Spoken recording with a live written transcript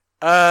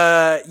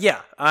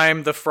Yeah.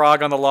 I'm the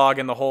frog on the log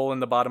in the hole in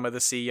the bottom of the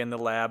sea in the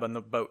lab on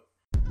the boat.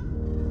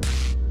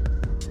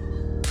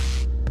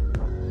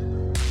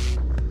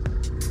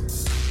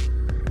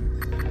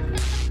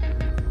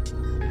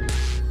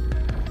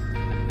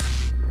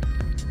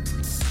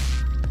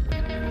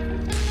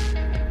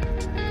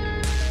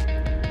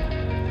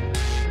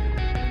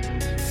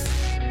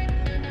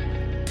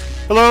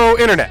 Hello,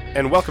 Internet,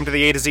 and welcome to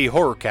the A to Z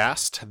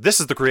Horrorcast. This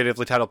is the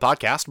creatively titled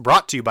podcast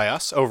brought to you by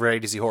us over at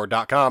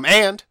AtoZHorror.com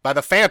and by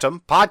the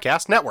Phantom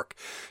Podcast Network.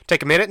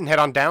 Take a minute and head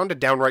on down to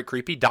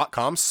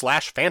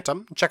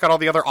downrightcreepy.com/phantom and check out all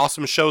the other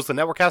awesome shows the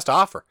network has to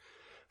offer.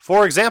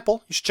 For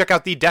example, you should check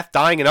out the Death,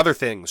 Dying, and Other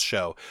Things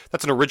show.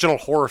 That's an original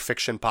horror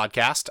fiction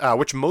podcast,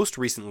 which most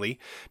recently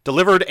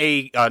delivered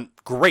a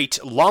great,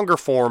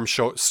 longer-form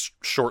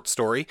short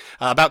story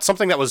about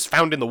something that was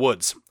found in the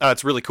woods.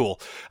 It's really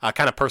cool.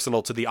 Kind of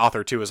personal to the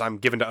author, too, as I'm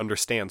given to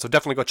understand. So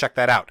definitely go check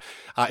that out.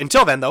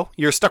 Until then, though,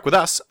 you're stuck with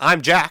us.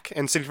 I'm Jack,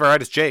 and sitting to my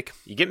right is Jake.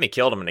 You get me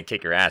killed, I'm going to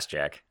kick your ass,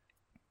 Jack.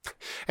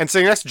 And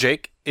sitting next to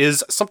Jake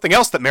is something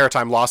else that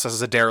Maritime Law says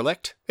is a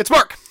derelict. It's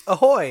Mark.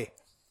 Ahoy!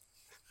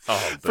 Oh,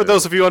 For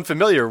those of you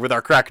unfamiliar with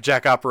our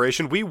Crackerjack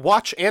operation, we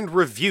watch and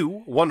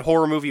review one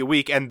horror movie a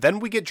week, and then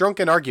we get drunk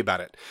and argue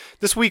about it.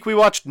 This week we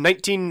watched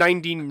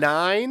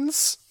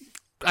 1999's,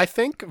 I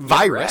think,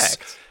 Virus,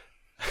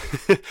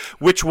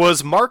 which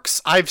was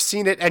Mark's I've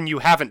Seen It and You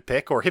Haven't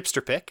pick, or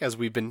hipster pick, as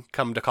we've been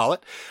come to call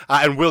it.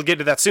 And we'll get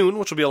to that soon,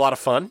 which will be a lot of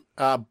fun.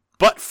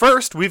 But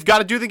first, we've got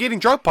to do the getting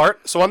drunk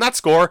part, so on that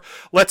score,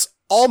 let's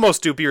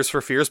almost do Beers for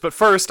Fears, but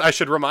first, I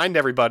should remind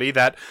everybody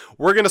that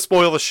we're going to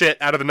spoil the shit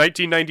out of the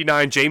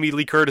 1999 Jamie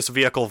Lee Curtis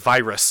vehicle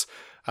Virus.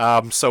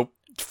 So,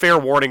 fair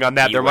warning on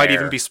that. Beware. There might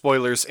even be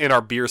spoilers in our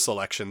beer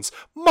selections.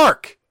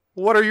 Mark,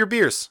 what are your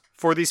beers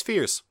for these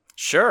fears?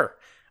 Sure.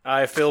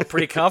 I feel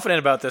pretty confident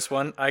about this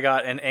one. I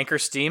got an Anchor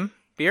Steam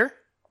beer.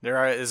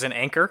 There is an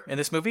Anchor in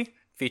this movie.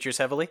 Features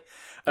heavily.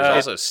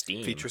 There's also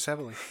Steam. Features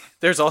heavily.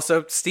 There's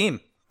also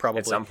Steam, probably.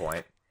 At some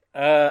point.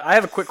 I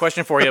have a quick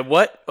question for you.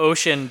 What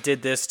ocean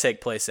did this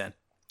take place in?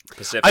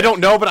 Pacific. I don't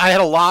know, but I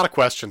had a lot of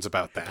questions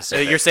about that.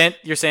 Pacific.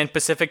 You're saying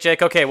Pacific,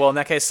 Jake? Okay, well, in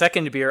that case,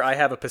 second beer, I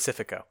have a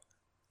Pacifico.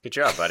 Good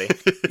job, buddy.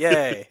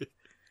 Yay.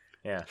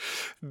 Yeah.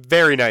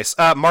 Very nice.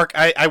 Mark,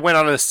 I went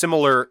on a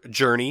similar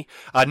journey,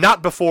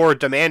 not before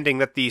demanding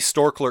that the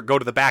store clerk go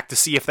to the back to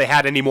see if they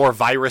had any more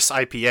Virus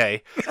IPA,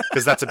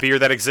 because that's a beer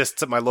that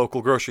exists at my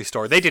local grocery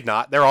store. They did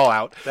not. They're all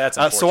out. That's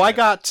so I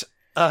got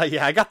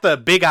the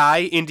Big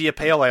Eye India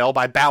Pale Ale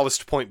by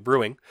Ballast Point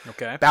Brewing.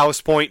 Okay.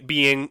 Ballast Point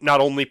being not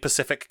only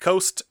Pacific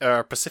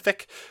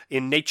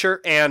in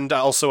nature and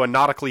also a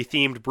nautically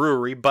themed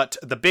brewery, but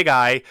the Big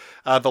Eye,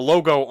 the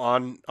logo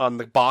on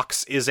the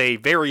box is a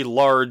very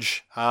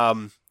large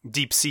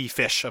deep sea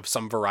fish of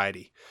some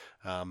variety.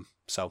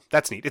 So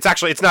that's neat.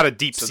 It's not a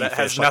deep sea that fish.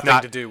 has like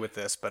nothing to do with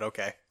this, but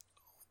okay.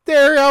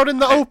 They're out in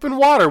the open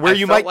water where I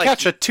you felt might like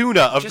catch a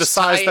tuna of the just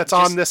size tie- that's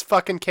just- on this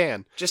fucking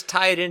can. Just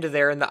tie it into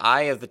there in the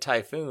eye of the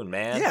typhoon,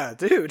 man. Yeah,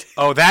 dude.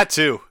 Oh, that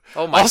too.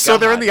 Oh my Also,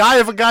 they're in God. the eye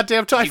of a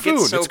goddamn You typhoon.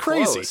 get so It's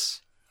crazy.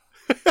 close.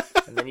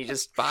 And then you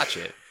just botch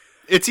it.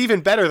 It's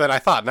even better than I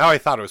thought. Now I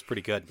thought it was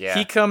pretty good. Yeah.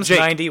 He comes Jake.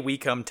 90, we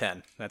come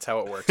 10. That's how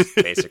it works.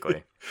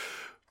 Basically.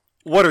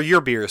 What are your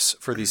beers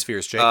for these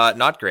fears, Jake?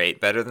 Not great.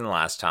 Better than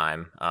last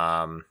time.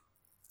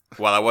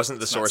 While I wasn't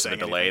the source of a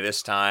saying delay anything.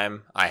 this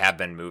time, I have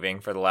been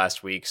moving for the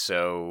last week,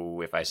 so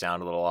if I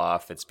sound a little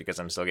off, it's because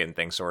I'm still getting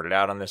things sorted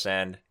out on this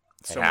end.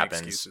 It So many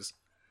happens. excuses.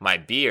 My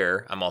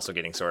beer, I'm also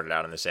getting sorted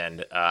out on this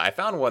end. I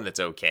found one that's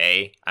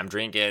okay. I'm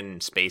drinking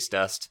Space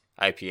Dust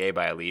IPA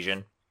by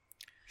Elysian.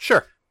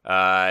 Sure.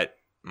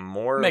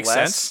 More Makes or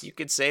less, sense. you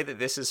could say that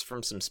this is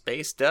from some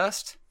space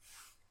dust.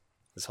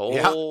 This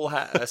whole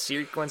a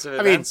sequence of I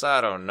mean, events,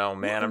 I don't know,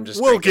 man. I'm just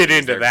We'll drinking get because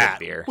into they're good that.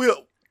 beer.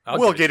 I'll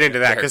We'll give it get to into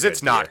you. that They're because good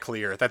it's not beer.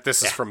 clear that this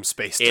is Yeah. from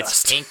space It's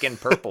dust. pink and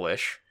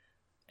purplish,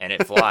 and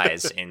it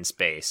flies in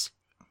space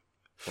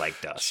like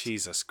dust.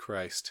 Jesus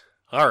Christ.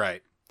 All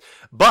right.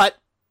 But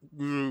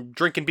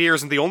drinking beer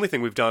isn't the only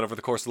thing we've done over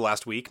the course of the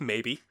last week,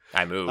 maybe.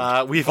 I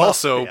moved. We've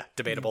also Yeah,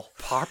 debatable.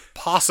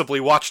 possibly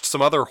watched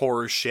some other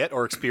horror shit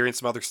or experienced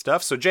some other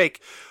stuff. So,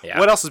 Jake, Yeah.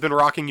 what else has been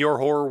rocking your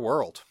horror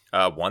world?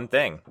 One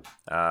thing.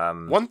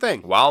 One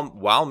thing.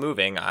 While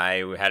moving,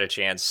 I had a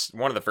chance.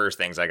 One of the first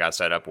things I got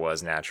set up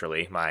was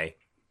naturally my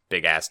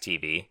big ass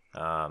TV.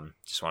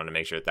 Just wanted to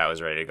make sure that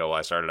was ready to go while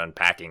I started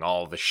unpacking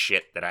all the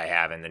shit that I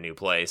have in the new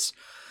place.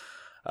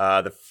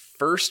 The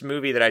first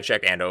movie that I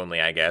checked, and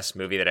only, I guess,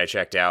 movie that I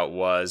checked out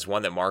was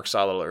one that Mark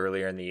saw a little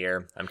earlier in the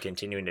year. I'm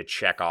continuing to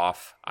check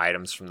off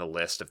items from the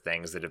list of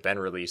things that have been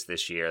released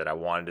this year that I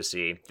wanted to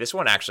see. This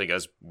one actually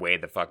goes way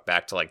the fuck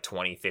back to like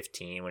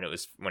 2015 when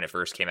it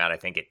first came out, I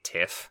think at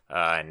TIFF,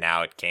 and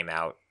now it came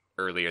out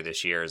earlier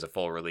this year as a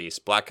full release.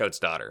 Blackcoat's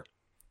Daughter.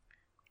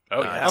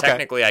 Oh, yeah. Okay.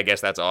 Technically, I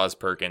guess that's Oz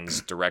Perkins'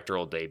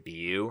 directorial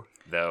debut,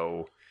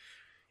 though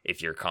if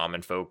you're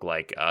common folk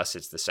like us,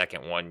 it's the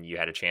second one you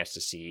had a chance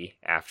to see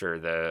after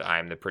the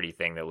I'm the Pretty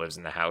Thing That Lives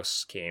in the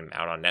House came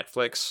out on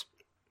Netflix.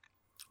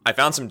 I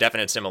found some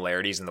definite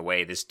similarities in the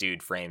way this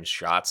dude frames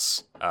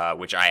shots,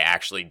 which I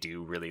actually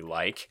do really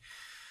like.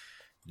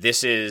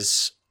 This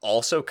is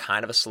also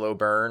kind of a slow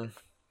burn,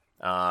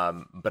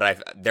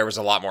 but there was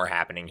a lot more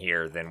happening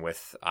here than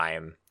with I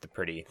am the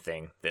pretty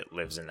thing that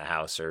lives in the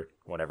house, or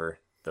whatever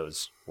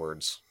those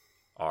words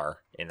are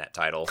in that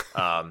title.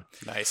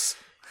 Nice.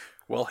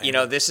 Well,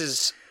 this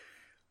is...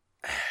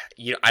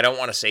 I don't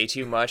want to say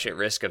too much at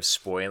risk of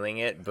spoiling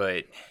it,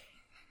 but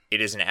it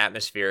is an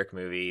atmospheric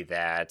movie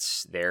that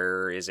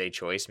there is a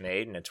choice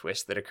made and a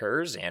twist that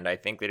occurs, and I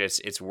think that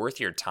it's worth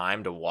your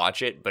time to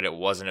watch it, but it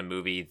wasn't a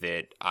movie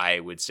that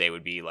I would say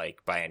would be,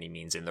 like, by any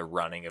means in the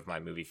running of my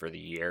movie for the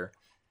year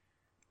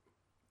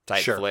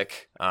type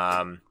flick.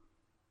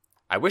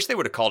 I wish they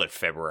would have called it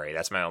February.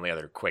 That's my only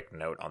other quick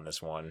note on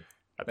this one.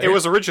 It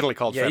was originally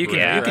called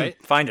February, you right? can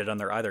find it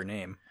under either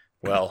name.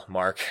 Well,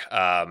 Mark,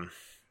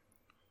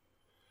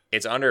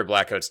 it's under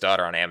Blackcoat's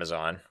Daughter on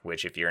Amazon,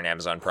 which if you're an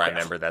Amazon Prime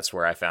member, that's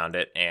where I found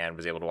it and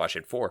was able to watch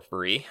it for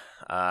free.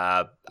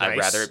 I'd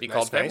rather it be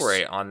called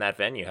February on that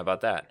venue. How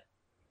about that?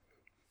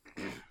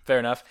 Fair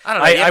enough. I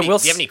don't know.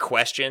 Do you have any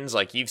questions?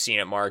 Like, you've seen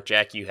it, Mark.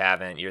 Jack, you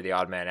haven't. You're the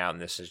odd man out in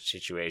this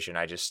situation.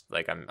 I just,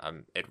 like,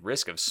 I'm at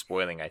risk of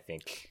spoiling, I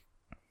think,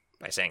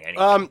 by saying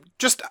anything.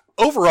 Just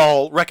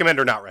overall, recommend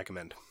or not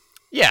recommend?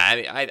 Yeah, I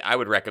mean, I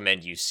would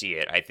recommend you see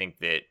it. I think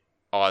that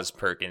Oz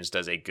Perkins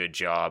does a good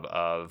job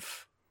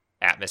of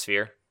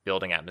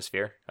building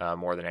atmosphere,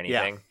 more than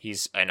anything.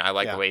 And I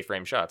like the way he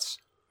frames shots.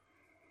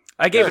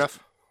 I gave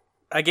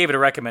it a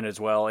recommend as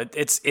well. It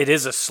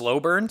is a slow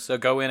burn, so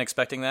go in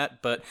expecting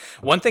that. But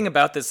one thing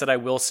about this that I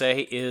will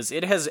say is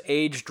it has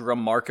aged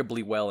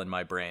remarkably well in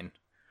my brain.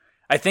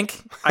 I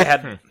think I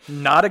had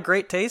not a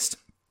great taste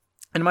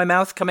in my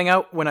mouth coming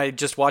out when I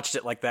just watched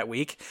it like that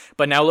week.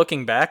 But now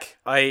looking back,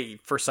 I,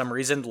 for some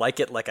reason, like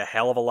it like a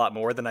hell of a lot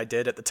more than I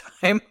did at the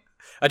time.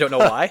 I don't know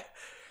why.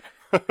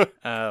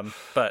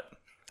 But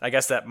I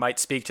guess that might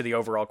speak to the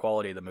overall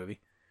quality of the movie.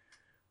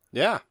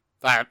 Yeah.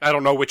 I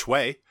don't know which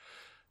way.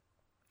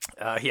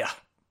 Yeah.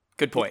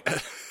 Good point.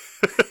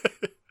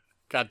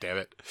 God damn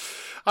it.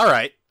 All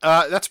right.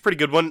 That's a pretty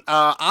good one.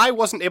 I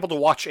wasn't able to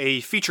watch a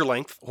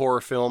feature-length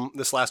horror film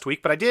this last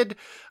week, but I did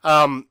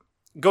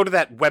go to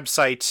that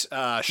website,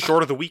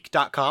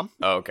 shortoftheweek.com.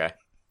 Oh, okay.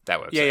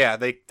 That website. Yeah.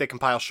 They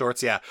compile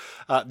shorts, yeah.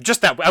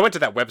 Just that. I went to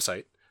that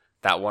website.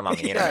 That one on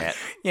the internet.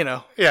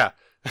 Yeah.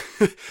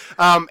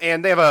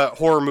 And they have a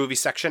horror movie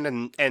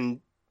section,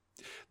 and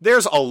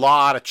there's a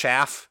lot of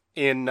chaff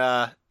in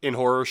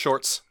horror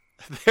shorts.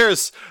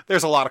 There's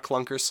a lot of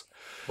clunkers.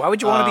 Why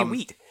would you want to be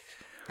wheat?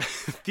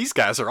 These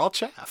guys are all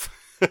chaff.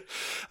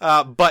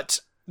 But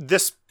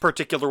this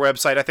particular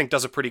website, I think,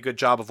 does a pretty good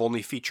job of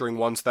only featuring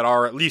ones that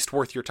are at least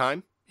worth your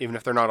time, even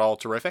if they're not all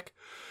terrific.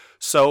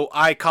 So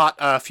I caught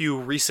a few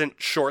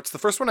recent shorts. The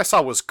first one I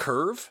saw was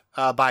Curve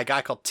by a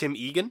guy called Tim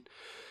Egan.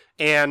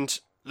 And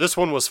this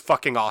one was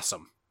fucking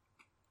awesome.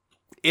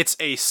 It's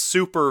a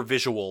super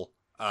visual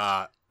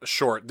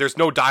short. There's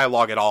no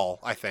dialogue at all,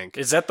 I think.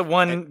 Is that the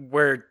one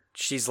where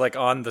she's like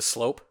on the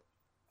slope?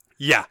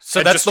 Yeah.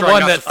 So that's the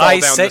one that I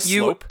sent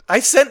you. I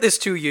sent this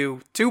to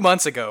you 2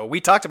 months ago.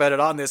 We talked about it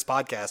on this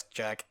podcast,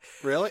 Jack.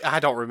 Really? I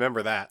don't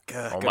remember that.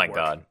 Oh my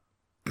God.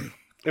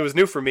 It was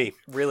new for me.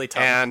 Really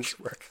tough and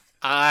work.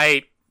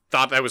 I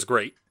thought that was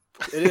great.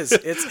 It is.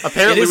 It's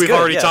apparently we've good,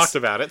 already talked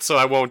about it, so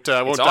I won't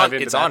dive into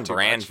that. It's on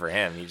brand for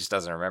him. He just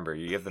doesn't remember.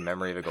 You have the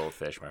memory of a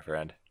goldfish, my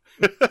friend.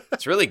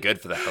 It's really good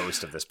for the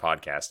host of this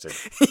podcast to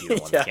be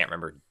the one that can't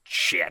remember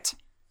shit.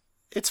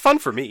 It's fun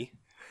for me.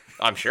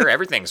 I'm sure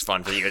everything's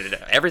fun for you.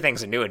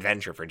 Everything's a new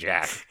adventure for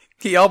Jack.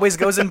 He always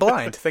goes in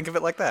blind. Think of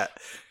it like that.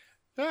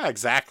 Yeah,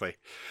 exactly.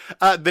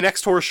 The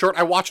next horror short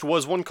I watched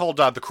was one called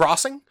The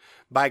Crossing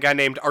by a guy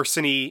named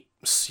Arseny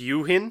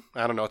Syuhin.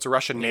 I don't know. It's a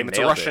Russian name. It's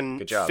a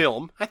Russian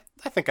film.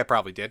 I think I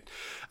probably did.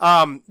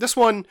 This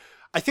one,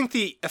 I think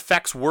the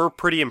effects were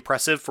pretty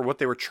impressive for what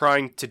they were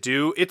trying to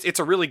do. It's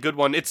a really good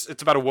one.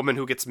 It's about a woman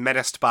who gets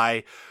menaced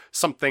by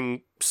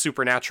something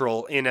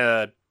supernatural in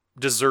a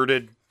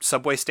deserted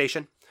subway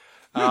station.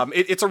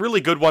 It's a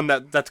really good one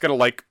that's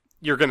gonna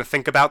you're gonna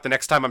think about the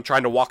next time I'm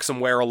trying to walk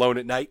somewhere alone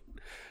at night.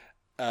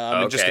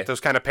 And just get those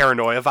kind of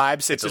paranoia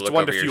vibes. It's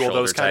one to fuel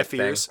those kind of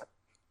fears.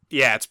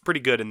 Yeah, it's pretty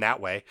good in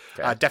that way.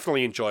 Okay.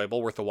 Definitely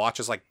enjoyable, worth a watch.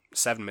 It's like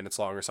 7 minutes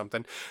long or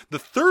something. The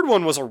third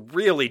one was a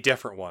really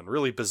different one,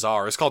 really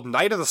bizarre. It's called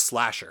Night of the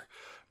Slasher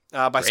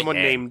by someone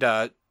named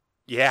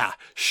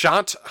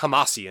Shant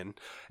Hamassian.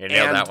 You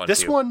nailed that one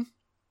this too. one,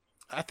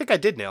 I think I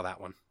did nail that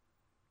one.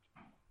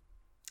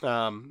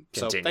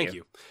 So thank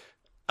you.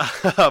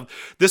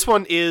 This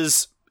one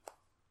is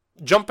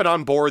jumping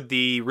on board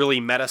the really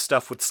meta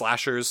stuff with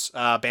slashers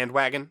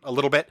bandwagon a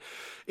little bit.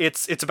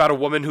 It's about a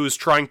woman who's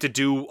trying to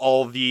do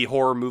all the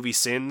horror movie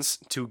sins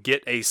to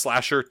get a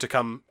slasher to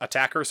come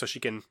attack her so she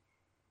can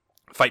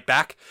fight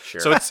back. Sure.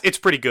 So it's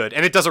pretty good,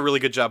 and it does a really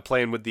good job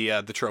playing with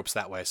the tropes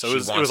that way. So it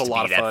was a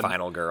lot of fun. That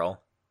final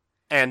girl,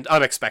 and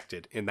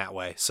unexpected in that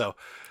way. So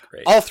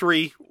great. All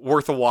three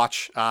worth a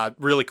watch.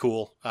 Really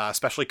cool,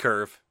 especially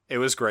Curve. It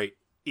was great,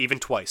 even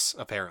twice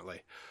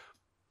apparently.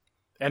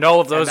 And all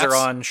of those And are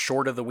that's- on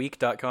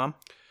shortoftheweek.com.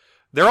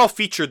 They're all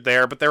featured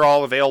there, but they're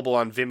all available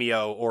on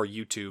Vimeo or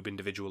YouTube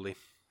individually.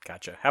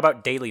 Gotcha. How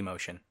about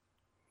Dailymotion?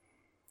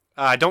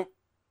 Don't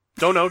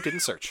know, didn't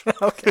search.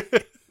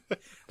 Okay.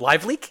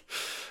 Live Leak?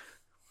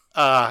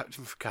 God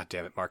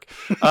damn it, Mark.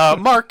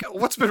 Mark,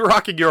 what's been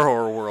rocking your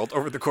horror world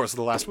over the course of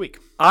the last week?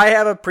 I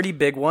have a pretty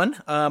big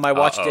one. I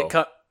watched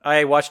Uh-oh.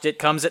 I watched It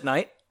Comes at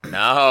Night.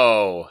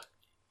 No.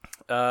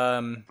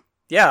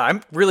 Yeah,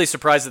 I'm really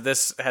surprised that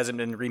this hasn't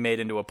been remade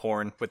into a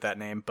porn with that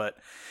name, but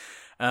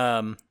Do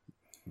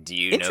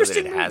you know that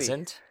Interesting it movie.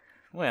 hasn't?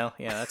 well,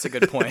 yeah, that's a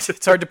good point.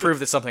 It's hard to prove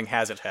that something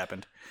hasn't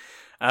happened.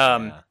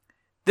 Yeah.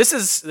 This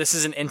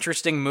is an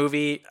interesting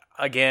movie.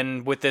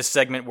 Again, with this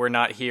segment, we're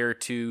not here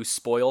to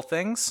spoil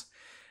things.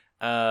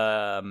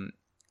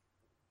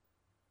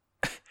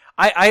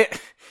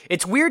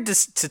 It's weird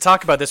to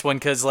talk about this one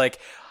because, like,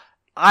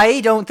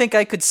 I don't think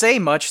I could say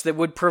much that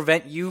would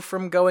prevent you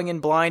from going in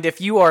blind.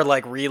 If you are,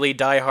 like, really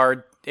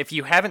diehard, if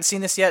you haven't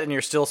seen this yet and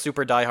you're still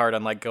super diehard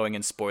on, like, going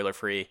in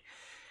spoiler-free,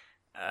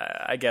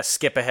 I guess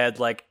skip ahead,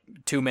 like,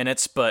 2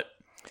 minutes. But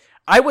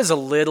I was a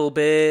little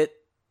bit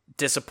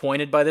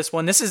disappointed by this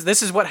one. This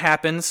is what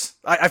happens.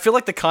 I feel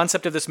like the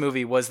concept of this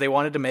movie was they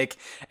wanted to make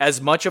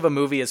as much of a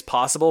movie as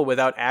possible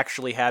without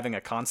actually having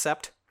a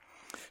concept.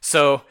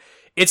 So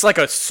it's like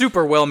a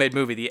super well-made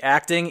movie. The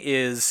acting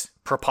is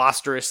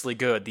preposterously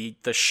good.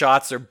 The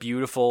shots are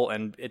beautiful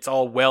and it's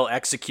all well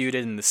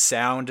executed and the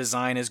sound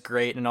design is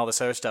great and all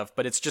this other stuff.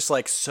 But it's just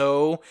like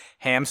so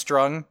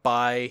hamstrung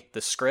by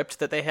the script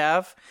that they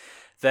have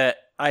that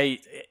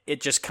it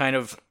just kind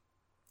of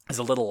is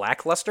a little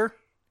lackluster.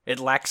 It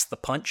lacks the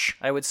punch,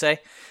 I would say.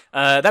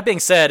 That being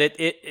said,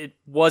 it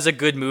was a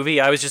good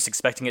movie. I was just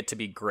expecting it to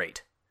be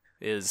great,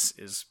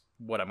 is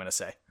what I'm going to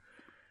say.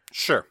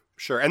 Sure.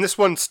 And this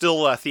one's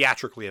still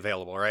theatrically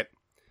available, right?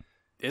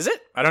 Is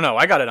it? I don't know.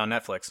 I got it on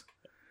Netflix.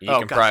 You Oh,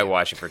 can gotcha. probably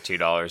watch it for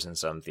 $2 in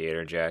some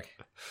theater, Jack.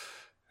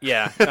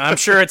 Yeah, I'm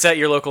sure it's at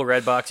your local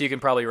Redbox. You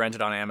can probably rent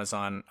it on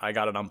Amazon. I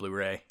got it on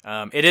Blu-ray.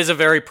 It is a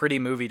very pretty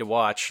movie to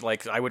watch.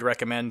 Like, I would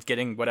recommend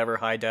getting whatever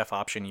high-def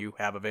option you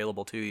have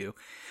available to you.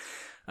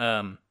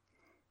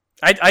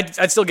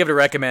 I'd still give it a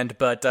recommend,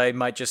 but I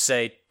might just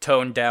say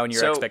tone down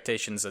your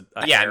expectations a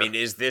Yeah, hair. I mean,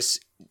 this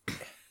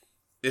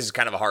is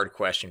kind of a hard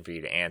question for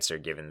you to answer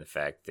given the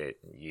fact that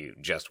you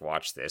just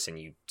watched this and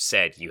you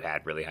said you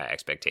had really high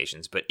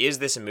expectations. But is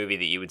this a movie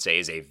that you would say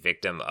is a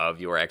victim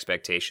of your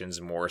expectations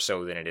more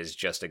so than it is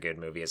just a good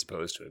movie as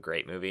opposed to a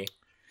great movie?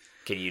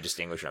 Can you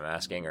distinguish what I'm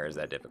asking, or is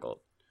that difficult?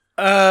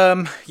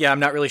 Yeah, I'm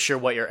not really sure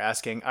what you're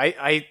asking.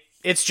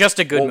 It's just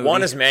a good movie.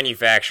 One is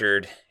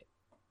manufactured.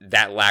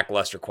 That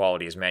lackluster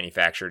quality is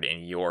manufactured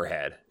in your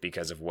head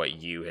because of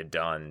what you had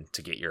done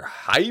to get your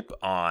hype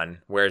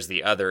on, whereas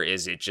the other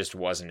is it just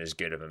wasn't as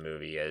good of a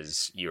movie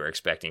as you were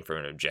expecting from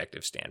an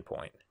objective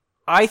standpoint.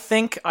 I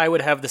think I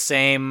would have the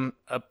same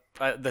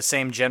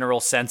general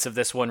sense of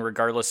this one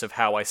regardless of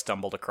how I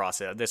stumbled across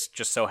it. This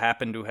just so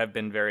happened to have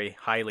been very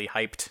highly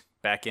hyped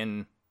back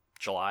in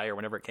July or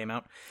whenever it came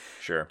out.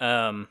 Sure.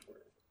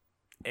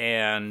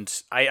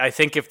 And I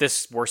think if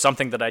this were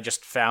something that I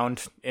just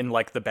found in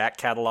like the back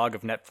catalog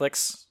of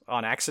Netflix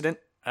on accident,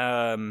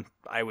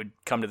 I would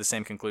come to the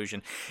same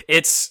conclusion.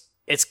 It's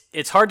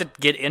hard to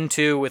get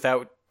into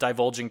without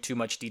divulging too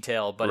much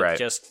detail, but Right.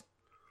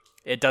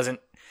 it doesn't.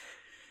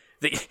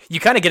 You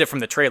kind of get it from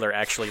the trailer,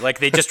 actually. Like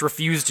they just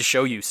refuse to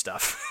show you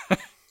stuff.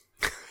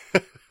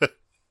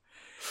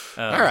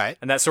 All right.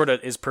 And that sort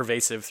of is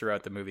pervasive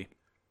throughout the movie.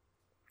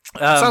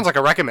 Sounds like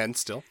a recommend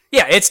still.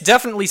 Yeah, it's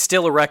definitely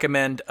still a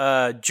recommend.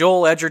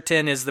 Joel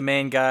Edgerton is the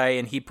main guy,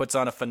 and he puts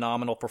on a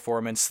phenomenal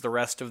performance. The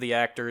rest of the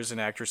actors and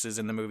actresses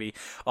in the movie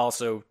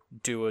also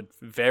do a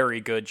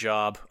very good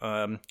job.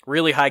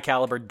 Really high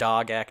caliber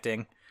dog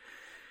acting.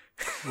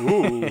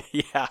 Ooh.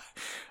 Yeah.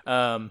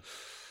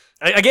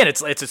 Again,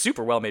 it's a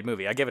super well made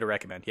movie. I give it a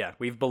recommend. Yeah,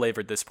 we've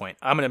belabored this point.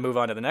 I'm going to move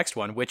on to the next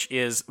one, which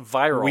is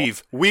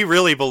Viral. We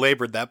really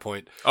belabored that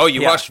point. Oh,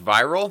 you Yeah. watched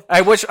Viral?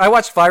 I watched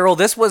Viral.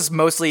 This was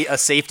mostly a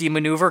safety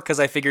maneuver because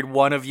I figured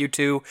one of you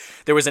two,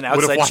 there was an Would have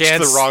outside watched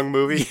chance. the wrong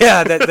movie.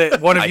 Yeah,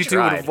 that one of I you two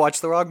would tried. have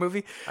watched the wrong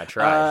movie. I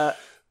tried.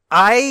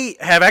 I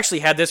have actually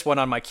had this one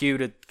on my queue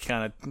to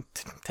kind of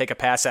take a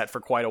pass at for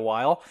quite a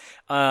while.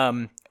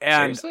 And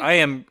Seriously? I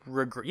am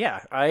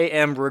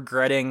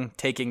regretting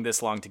taking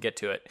this long to get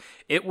to it.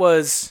 It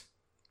was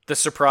the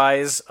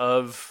surprise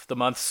of the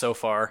month so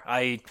far.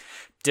 I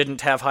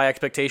didn't have high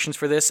expectations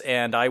for this,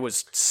 and I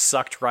was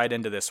sucked right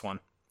into this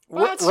one.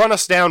 Run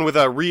us down with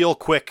a real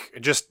quick,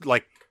 just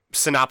like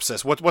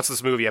synopsis. What's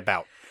this movie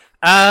about?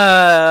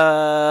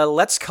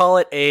 Let's call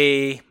it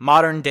a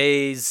modern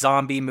day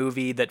zombie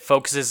movie that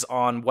focuses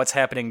on what's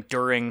happening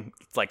during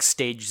like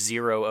stage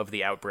 0 of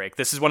the outbreak.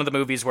 This is one of the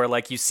movies where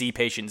like you see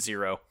patient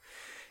 0.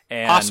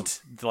 And Awesome.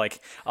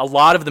 like a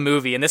lot of the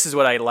movie, and this is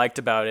what I liked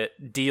about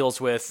it, deals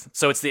with,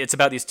 so it's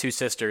about these two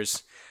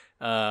sisters,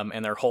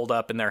 and they're holed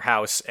up in their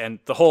house, and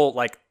the whole,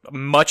 like,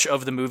 much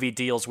of the movie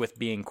deals with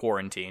being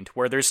quarantined,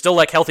 where there's still,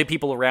 like, healthy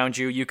people around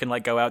you, you can,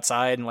 like, go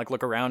outside and, like,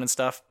 look around and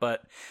stuff,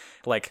 but,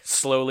 like,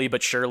 slowly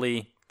but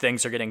surely,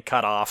 things are getting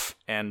cut off,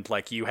 and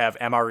like you have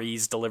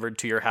MREs delivered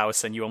to your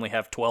house, and you only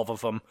have 12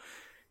 of them,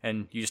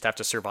 and you just have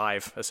to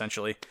survive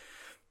essentially.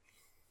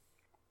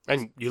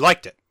 And you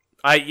liked it.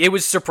 It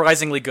was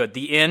surprisingly good.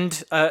 The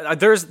end.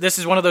 This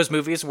is one of those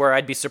movies where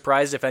I'd be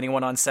surprised if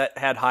anyone on set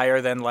had higher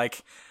than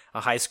like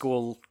a high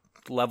school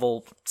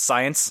level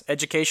science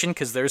education,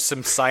 because there's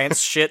some science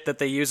shit that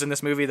they use in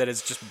this movie that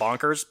is just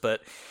bonkers.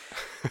 But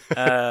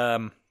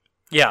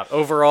yeah,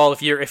 overall,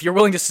 if you're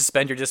willing to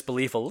suspend your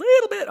disbelief a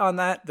little bit on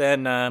that,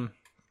 then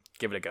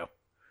give it a go.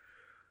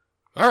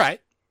 All right,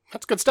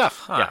 that's good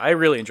stuff. Yeah, I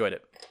really enjoyed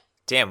it.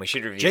 Damn, we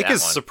should review Jake that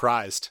is one.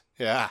 surprised.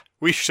 Yeah,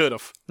 we should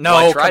have. No,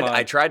 Well, come on.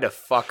 I tried to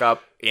fuck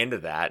up into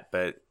that,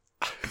 but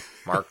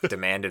Mark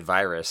demanded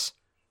virus.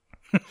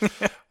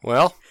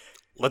 Well,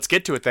 let's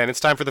get to it then.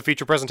 It's time for the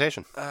feature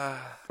presentation.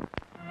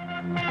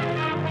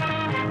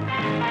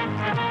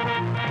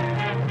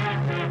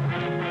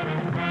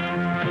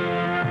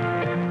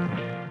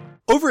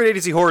 Over at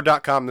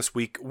AtoZHorror.com this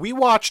week, we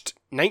watched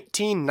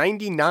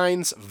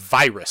 1999's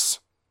Virus,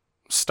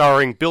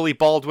 starring Billy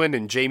Baldwin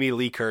and Jamie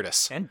Lee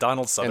Curtis. And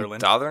Donald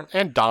Sutherland.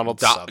 And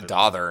Donald Sutherland.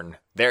 Dothern.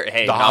 There,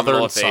 hey, Dothern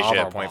nominal aphasia,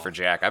 Sutherland. point for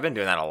Jack. I've been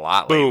doing that a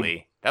lot Boom.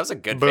 lately. That was a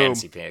good Boom.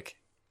 fantasy pick.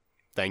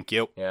 Thank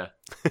you. Yeah.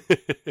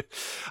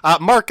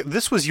 Mark,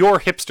 this was your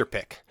hipster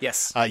pick.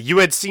 Yes, You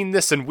had seen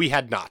this and we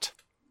had not.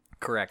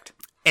 correct.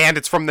 And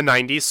it's from the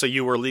 90s, so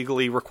you were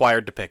legally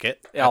required to pick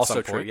it. at Also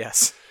some true. point.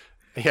 Yes.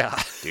 Yeah.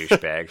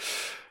 Douchebag.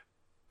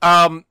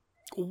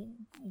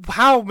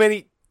 How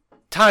many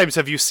times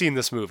have you seen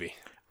this movie?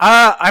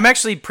 I'm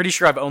actually pretty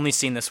sure I've only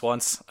seen this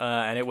once,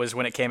 and it was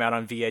when it came out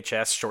on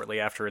VHS shortly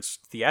after its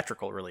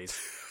theatrical release.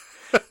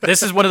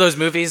 This is one of those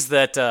movies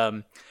that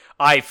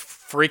I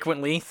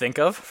frequently think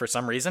of for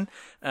some reason,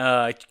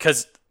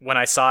 because when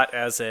I saw it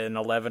as an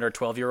 11 or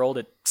 12-year-old,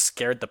 it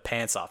scared the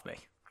pants off me.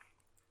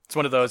 It's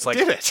one of those like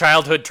Did it?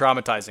 childhood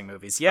traumatizing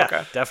movies. Yeah,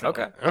 Okay.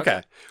 definitely.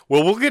 Okay.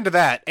 Well, we'll get into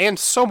that and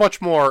so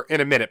much more in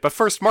a minute. But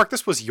first, Mark,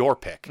 this was your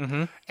pick.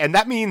 Mm-hmm. And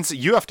that means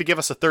you have to give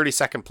us a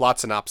 30-second plot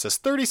synopsis.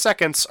 30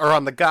 seconds are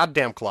on the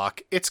goddamn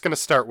clock. It's going to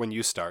start when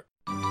you start.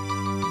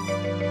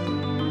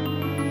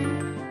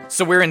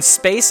 So we're in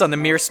space on the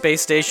Mir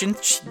space station.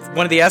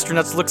 One of the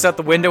astronauts looks out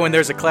the window and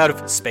there's a cloud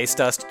of space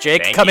dust.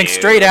 Jake Thank coming you.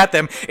 straight at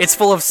them. It's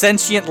full of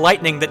sentient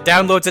lightning that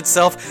downloads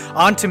itself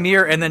onto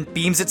Mir and then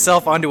beams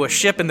itself onto a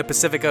ship in the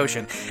Pacific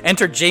Ocean.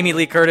 Enter Jamie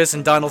Lee Curtis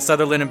and Donald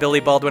Sutherland and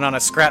Billy Baldwin on a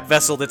scrap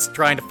vessel that's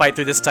trying to fight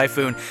through this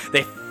typhoon.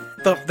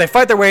 They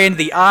fight their way into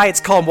the eye. It's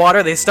calm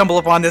water. They stumble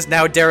upon this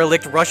now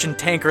derelict Russian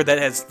tanker that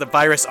has the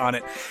virus on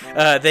it.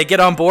 They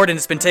get on board and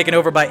it's been taken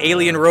over by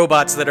alien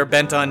robots that are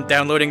bent on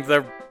downloading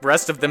the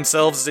rest of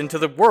themselves into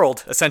the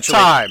world, essentially.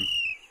 Time.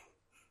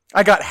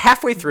 I got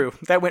halfway through.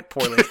 That went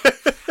poorly.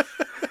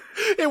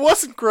 It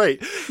wasn't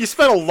great. You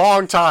spent a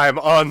long time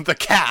on the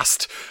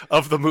cast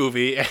of the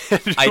movie. And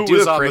I who do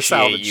was on the appreciate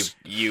salvage.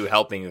 you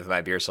helping with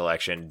my beer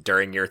selection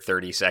during your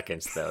 30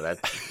 seconds, though.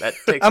 That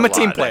takes I'm a lot,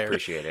 team and I player.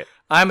 appreciate it.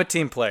 I'm a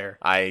team player.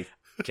 I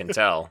can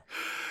tell.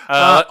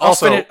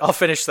 Also- I'll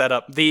finish that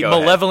up. The Go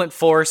ahead. malevolent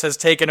force has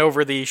taken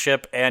over the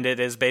ship, and it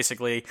is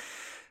basically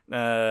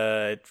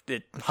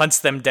it hunts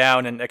them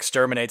down and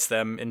exterminates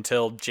them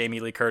until Jamie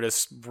Lee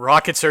Curtis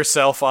rockets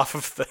herself off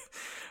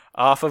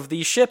of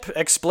the ship,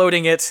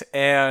 exploding it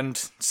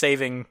and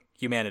saving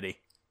humanity,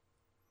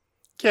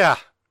 Yeah.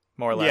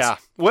 more or less. Yeah.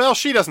 Well,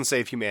 she doesn't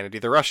save humanity.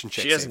 The Russian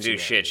chick She doesn't saves do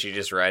humanity. shit. She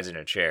just rides in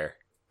a chair.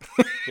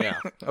 Yeah.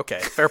 Okay,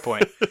 fair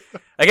point.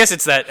 I guess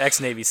it's that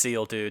ex-Navy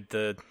SEAL dude,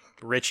 the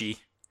Richie.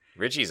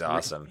 Richie's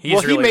awesome. He's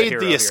well, he really made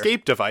hero the here.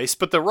 escape device,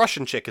 but the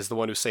Russian chick is the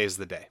one who saves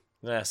the day.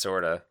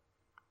 Sorta.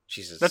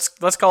 Jesus.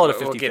 Let's call it a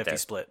We'll get 50-50 there.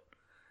 split.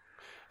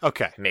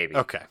 Okay. Maybe.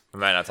 Okay. We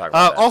might not talk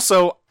about that.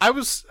 Also, I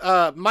was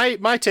my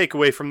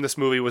takeaway from this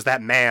movie was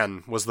that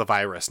man was the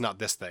virus, not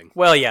this thing.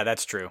 Well, yeah,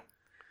 that's true.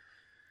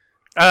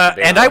 Big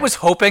And I one. was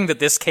hoping that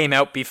this came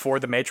out before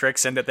The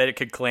Matrix and that it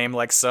could claim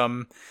like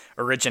some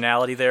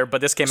originality there,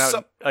 but this came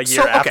out a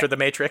year okay. after The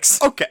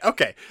Matrix.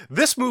 Okay.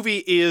 This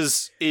movie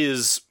is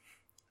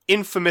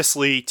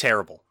infamously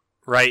terrible,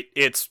 right?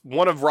 It's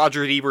one of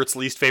Roger Ebert's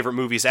least favorite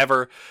movies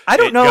ever. I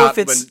don't It know got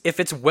if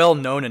it's well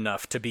known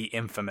enough to be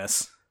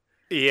infamous.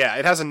 Yeah,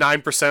 it has a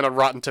 9% on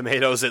Rotten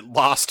Tomatoes. It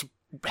lost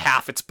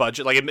half its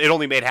budget. Like, it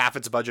only made half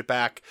its budget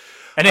back.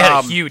 And it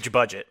had a huge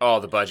budget. Oh,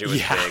 the budget was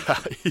Yeah.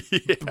 big.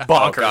 Yeah.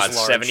 Bonkers Oh god,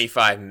 large.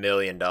 $75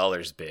 million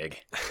big.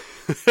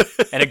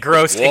 And it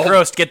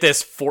grossed, get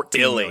this, 14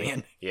 Billy.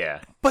 million.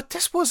 Yeah. But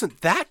this wasn't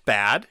that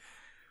bad.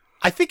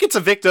 I think it's a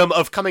victim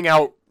of coming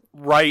out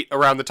right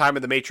around the time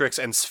of The Matrix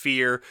and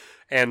Sphere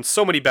and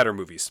so many better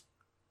movies.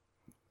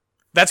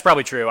 That's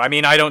probably true. I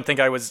mean,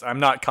 I'm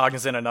not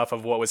cognizant enough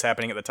of what was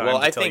happening at the time Well,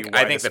 to I tell you think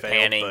why I think this the failed,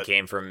 panning but-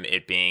 came from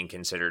it being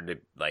considered to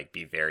like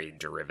be very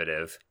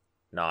derivative,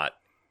 not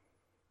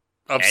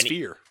Of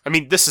Sphere. I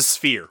mean, this is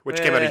Sphere, which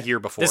came out a year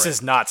before. This it.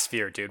 is not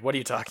Sphere, dude. What are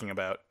you talking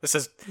about? This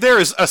is There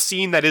is a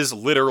scene that is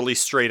literally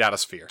straight out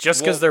of Sphere.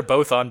 just because they're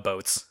both on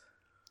boats.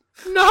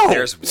 No,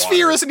 There's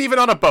Sphere water. isn't even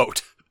on a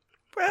boat.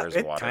 Well, There's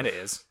it water. kind of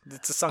is.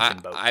 It's a sunken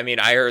boat. I mean,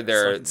 I heard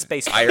Sunken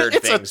space I heard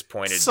It's a things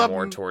pointed sub-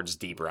 more towards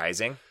Deep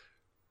Rising.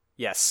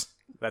 Yes,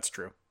 that's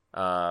true.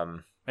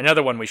 Um,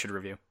 Another one we should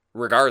review.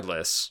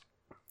 Regardless,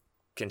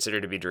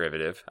 considered to be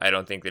derivative. I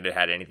don't think that it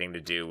had anything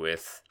to do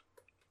with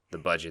the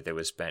budget that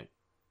was spent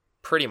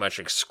pretty much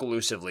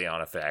exclusively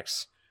on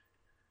effects.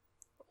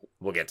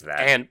 We'll get to that.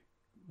 And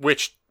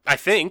which I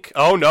think,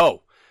 oh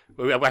no,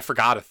 I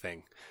forgot a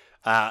thing.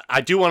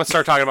 I do want to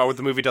start talking about what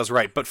the movie does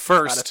right, but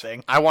first,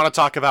 I want to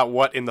talk about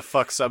what in the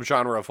fuck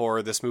subgenre of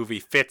horror this movie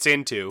fits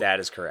into. That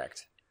is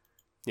correct.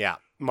 Yeah.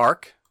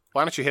 Mark,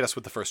 why don't you hit us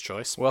with the first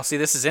choice? Well, see,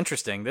 this is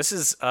interesting. This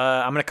is,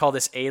 I'm going to call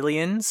this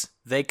Aliens,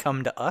 They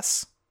Come to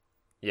Us.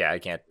 Yeah, I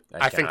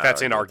think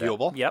that's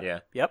inarguable. Yep. Yeah.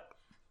 Yep.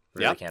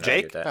 Really can't Jake,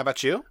 argue with that. how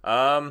about you?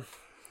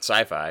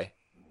 Sci-fi.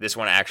 This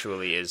one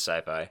actually is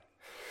sci-fi.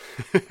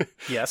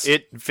 Yes.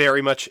 It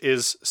very much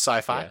is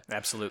sci-fi. Yeah.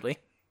 Absolutely.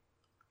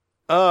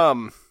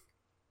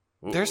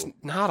 There's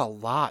not a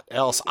lot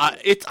else.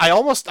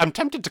 I'm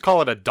tempted to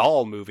call it a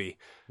doll movie.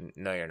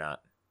 No, you're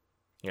not.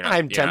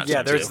 I'm tempted.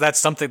 Yeah,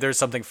 there's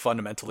something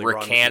fundamentally wrong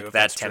with you, Recant if that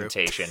that's true.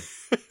 temptation.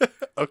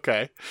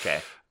 Okay.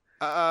 Okay.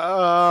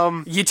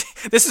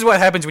 This is what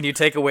happens when you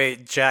take away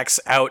Jack's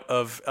out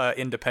of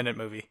independent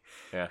movie.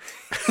 Yeah.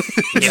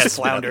 He just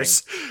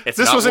flounders. It's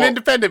This not was an what-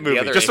 independent the movie.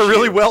 other Just a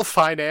really issue-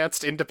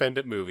 well-financed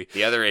independent movie.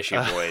 The other issue,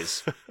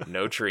 boys,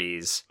 no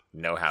trees,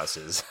 no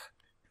houses.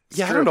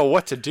 Yeah, I don't know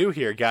what to do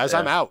here, guys. Yeah.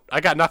 I'm out. I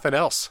got nothing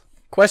else.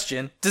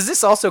 Question: does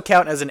this also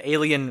count as an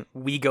alien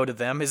we go to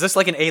them? Is this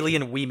like an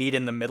alien we meet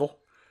in the middle?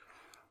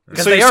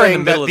 Because So they you're are in the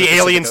saying middle that of the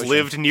Pacific aliens Ocean.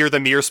 lived near the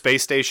Mir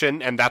space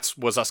station, and that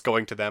was us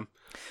going to them?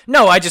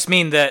 No, I just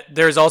mean that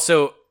there's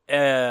also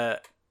an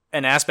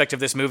aspect of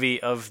this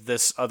movie of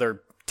this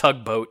other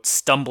tugboat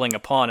stumbling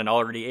upon an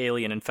already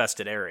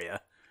alien-infested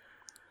area.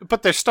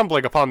 But they're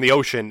stumbling upon the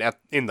ocean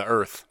in the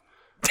Earth.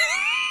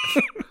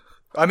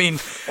 I mean,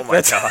 Oh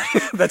my god.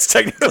 that's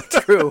technically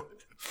true.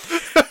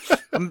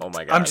 Oh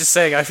my god. I'm just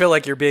saying, I feel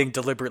like you're being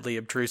deliberately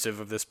obtrusive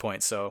at this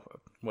point, so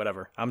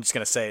whatever. I'm just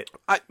going to say it.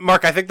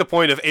 Mark, I think the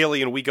point of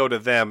Alien We Go to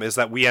Them is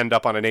that we end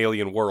up on an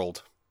alien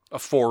world. A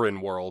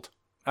foreign world.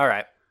 All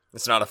right.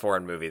 It's not a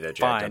foreign movie, though, Jack.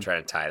 Fine. Don't try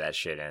to tie that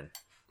shit in.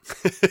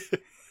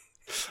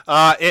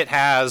 It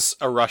has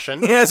a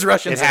Russian. It has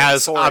Russians It in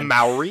has a foreign.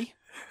 Maori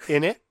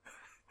in it.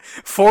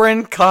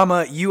 Foreign,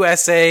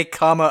 USA,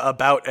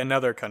 about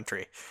another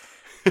country.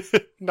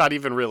 Not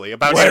even really.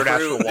 About What?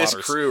 international waters.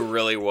 This crew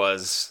really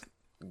was,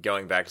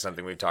 going back to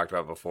something we've talked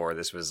about before,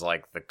 this was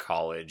like the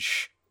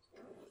college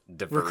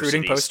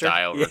Recruiting diversity poster?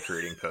 style Yeah.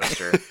 recruiting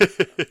poster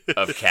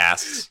of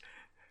casts.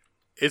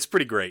 It's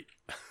pretty great.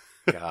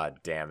 God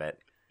damn it.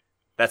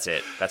 That's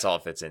it. That's all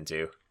it fits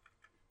into.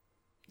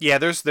 Yeah,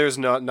 there's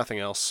nothing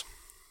else.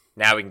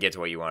 Now we can get to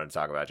what you wanted to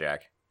talk about,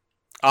 Jack.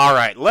 All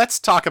right, let's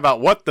talk about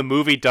what the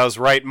movie does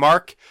right.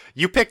 Mark,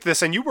 you picked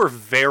this, and you were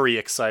very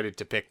excited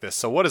to pick this.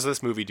 So what does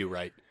this movie do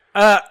right?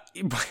 I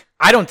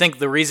don't think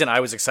the reason I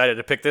was excited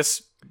to pick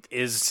this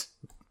is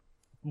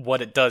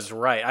what it does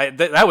right.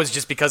 That was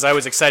just because I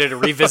was excited to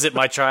revisit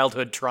my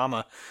childhood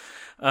trauma.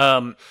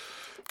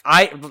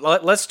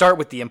 Let's start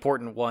with the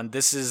important one.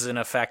 This is an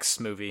effects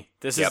movie.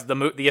 This is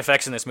the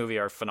effects in this movie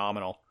are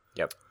phenomenal.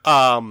 Yep.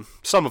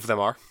 Some of them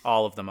are.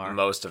 All of them are.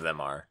 Most of them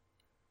are.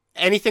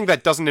 Anything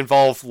that doesn't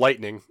involve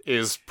lightning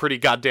is pretty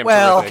goddamn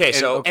Well, terrific. okay,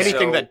 so- And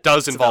anything that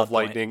does a involve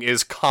valid point. lightning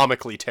is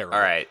comically terrible. All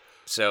right.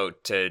 So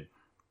to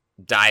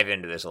dive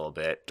into this a little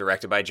bit,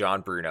 directed by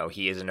John Bruno,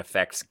 he is an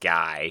effects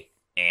guy,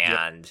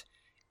 and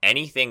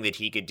anything that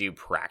he could do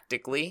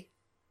practically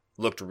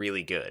looked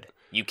really good.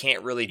 You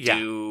can't really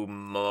do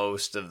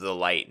most of the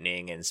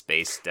lightning and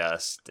space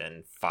dust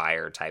and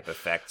fire type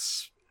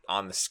effects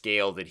on the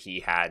scale that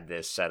he had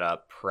this set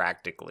up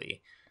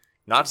practically.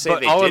 Not to say But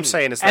they all I'm didn't,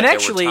 saying is but that there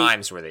actually- were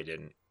times where they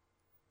didn't.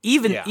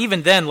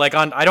 Even then, like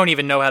I don't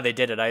even know how they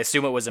did it. I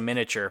assume it was a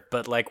miniature,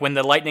 but like when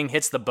the lightning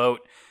hits the boat,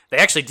 they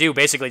actually do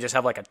basically just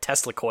have like a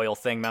Tesla coil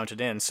thing mounted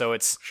in. So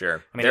it's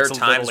Sure. I mean, there it's are a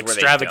times little where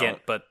extravagant, they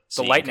don't, but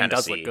so the you can lightning kinda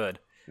does see. look good.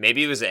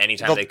 Maybe it was any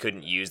time they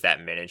couldn't use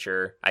that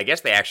miniature. I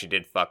guess they actually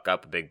did fuck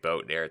up a big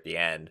boat there at the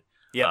end.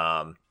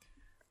 Yeah.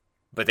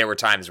 But there were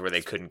times where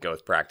they couldn't go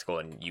with practical,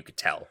 and you could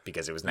tell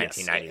because it was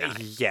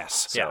 1999.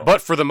 Yes. Yeah.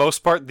 But for the most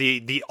part,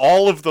 the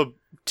all of the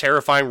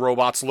terrifying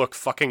robots look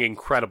fucking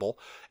incredible,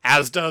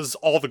 as does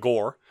all the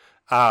gore.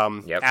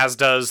 As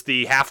does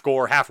the half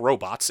gore, half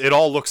robots. It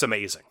all looks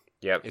amazing.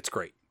 Yep. It's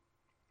great.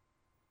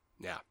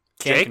 Yeah.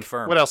 Can't Jake,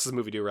 confirm. what else does the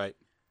movie do right?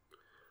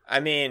 I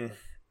mean,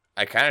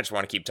 I kind of just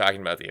want to keep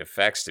talking about the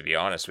effects, to be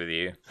honest with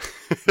you.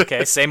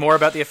 Okay, say more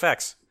about the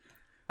effects.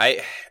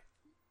 I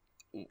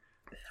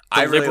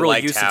The really liberal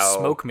liked use how, of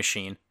smoke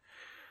machine.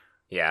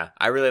 Yeah,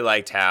 I really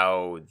liked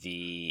how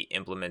the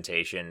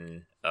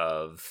implementation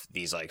of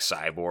these like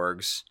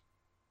cyborgs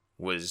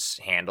was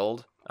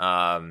handled.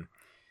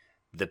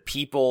 The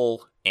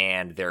people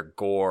and their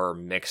gore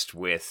mixed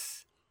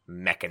with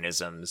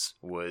mechanisms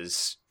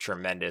was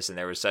tremendous, and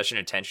there was such an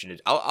attention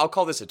to I'll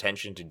call this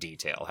attention to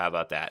detail. How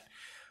about that?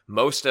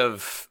 Most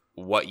of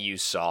what you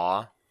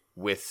saw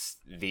with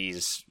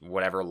these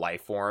whatever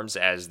life forms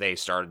as they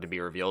started to be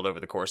revealed over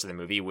the course of the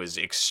movie was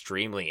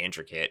extremely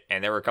intricate,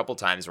 and there were a couple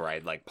times where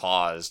I'd like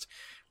paused,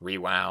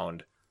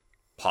 rewound,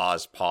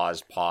 pause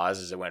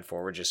as it went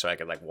forward, just so I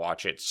could like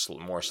watch it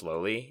more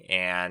slowly,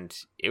 and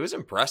it was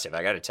impressive,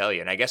 I gotta tell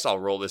you. And I guess I'll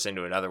roll this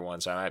into another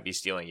one, so I might be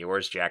stealing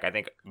yours, Jack. I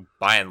think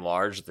by and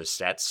large the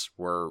sets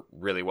were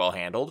really well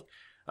handled.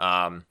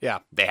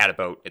 They had a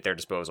boat at their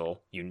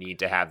disposal. You need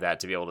to have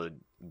that to be able to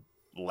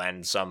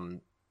lend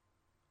some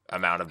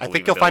amount of believability. I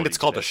think you'll find it's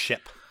called a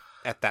ship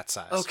at that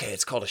size. Okay,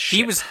 it's called a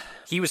ship.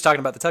 He was talking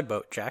about the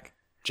tugboat, Jack.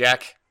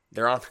 Jack,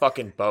 they're on a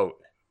fucking boat.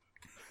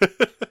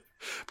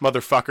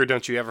 Motherfucker,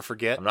 don't you ever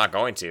forget. I'm not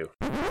going to.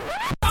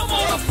 I'm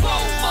on a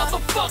boat,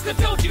 motherfucker,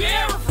 don't you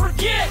ever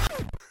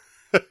forget.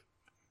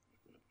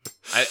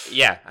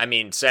 I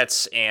mean,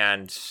 sets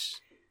and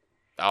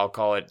I'll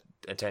call it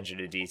attention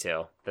to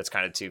detail. That's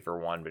kind of 2 for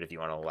 1, but if you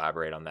want to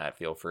elaborate on that,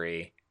 feel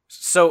free.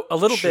 So a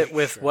little bit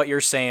with what you're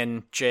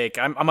saying, Jake.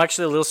 I'm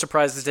actually a little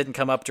surprised this didn't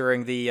come up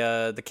during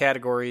the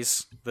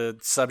categories, the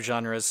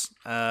subgenres.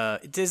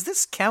 Does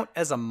this count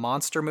as a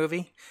monster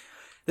movie?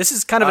 This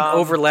is kind of an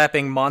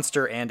overlapping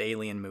monster and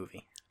alien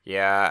movie.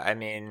 Yeah, I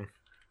mean,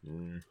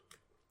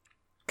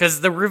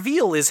 because the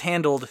reveal is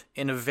handled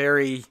in a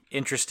very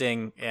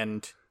interesting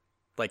and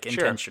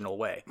intentional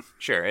way.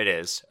 Sure, it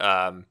is.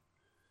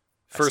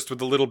 First with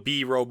the little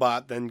bee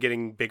robot, then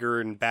getting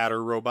bigger and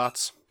badder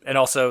robots. And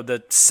also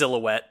the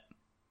silhouette.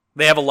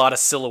 They have a lot of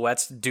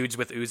silhouettes, dudes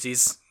with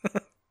Uzis.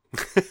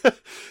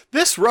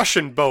 This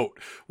Russian boat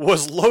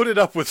was loaded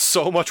up with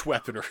so much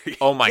weaponry.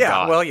 Oh my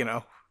god.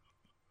 Well,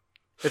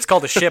 it's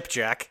called a ship,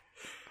 Jack.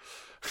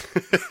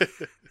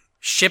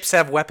 Ships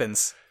have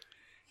weapons.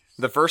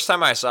 The first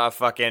time I saw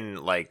fucking,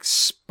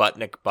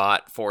 Sputnik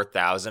Bot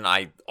 4000,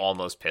 I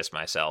almost pissed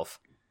myself.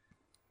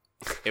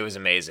 It was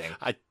amazing.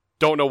 I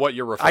don't know what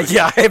you're referring to.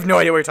 Yeah, I have no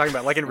idea what you're talking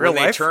about. Like in real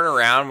when life? They turn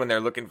around when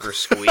they're looking for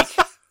Squeak,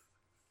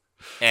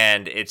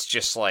 and it's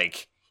just,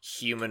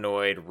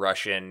 humanoid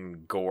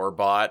Russian gore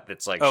bot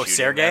that's, shooting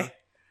Sergey? them.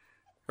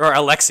 Or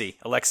Alexei.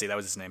 Alexei, that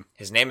was his name.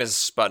 His name is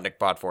Sputnik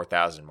Bot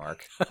 4000,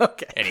 Mark.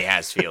 Okay. And he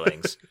has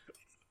feelings.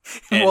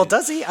 Well,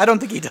 does he? I don't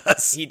think he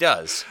does. He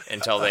does,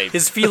 until they...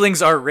 His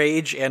feelings are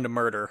rage and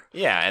murder.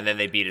 Yeah, and then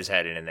they beat his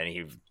head in, and then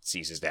he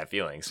ceases to have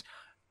feelings.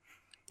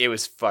 It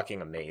was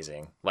fucking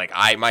amazing.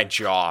 My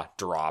jaw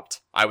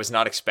dropped. I was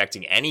not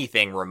expecting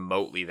anything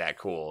remotely that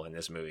cool in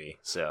this movie,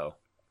 so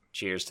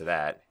cheers to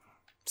that.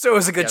 So it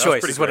was a good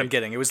choice, is what great. I'm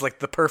getting. It was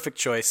the perfect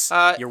choice.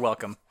 You're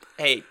welcome.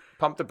 Hey,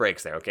 pump the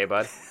brakes there, okay,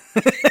 bud?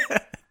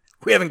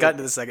 We haven't gotten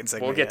to the second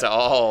segment We'll get yet. to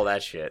all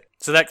that shit.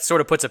 So that sort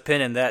of puts a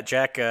pin in that.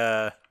 Jack,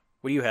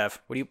 what do you have?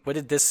 What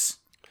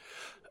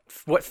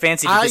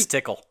fancy did this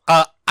tickle?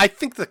 I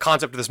think the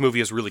concept of this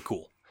movie is really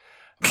cool.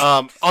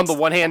 On the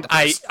one hand,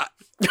 I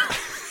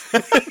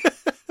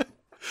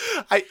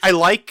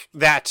like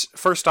that,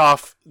 first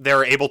off,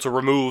 they're able to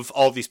remove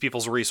all these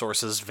people's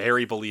resources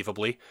very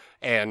believably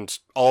and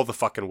all the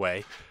fucking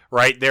way,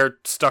 right? They're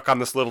stuck on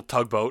this little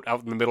tugboat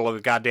out in the middle of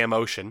the goddamn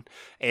ocean,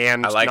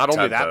 and not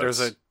only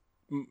that,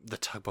 the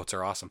tugboats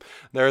are awesome.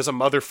 There's a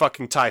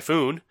motherfucking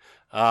typhoon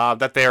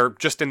that they're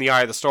just in the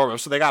eye of the storm of,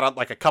 so they got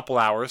a couple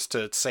hours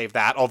to save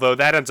that, although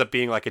that ends up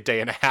being a day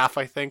and a half,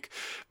 I think,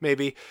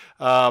 maybe.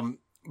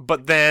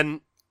 But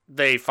then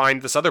they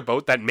find this other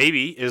boat that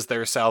maybe is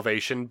their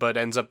salvation, but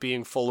ends up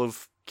being full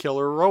of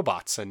killer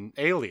robots and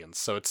aliens.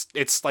 So it's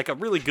a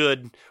really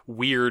good,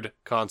 weird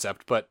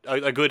concept, but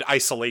a good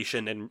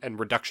isolation and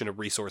reduction of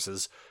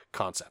resources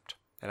concept.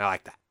 And I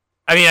like that.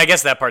 I mean, I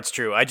guess that part's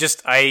true.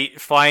 I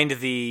find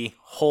the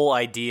whole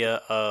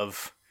idea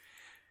of,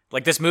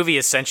 this movie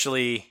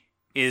essentially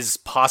is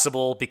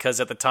possible because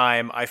at the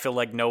time I feel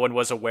like no one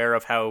was aware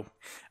of how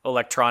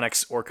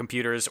electronics or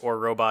computers or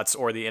robots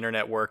or the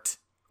internet worked.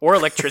 Or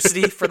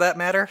electricity, for that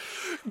matter.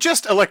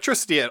 Just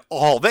electricity at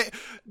all.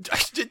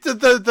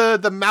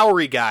 The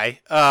Maori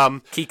guy,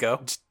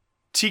 Kiko.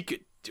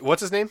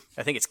 What's his name?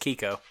 I think it's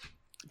Kiko.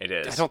 It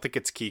is. I don't think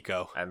it's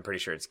Kiko. I'm pretty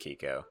sure it's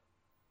Kiko.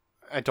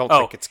 I don't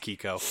think it's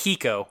Kiko.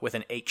 Hiko with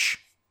an H.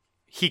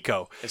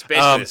 Hiko. It's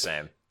basically the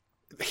same.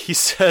 He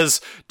says,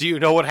 "Do you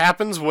know what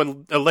happens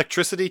when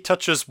electricity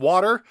touches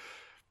water?"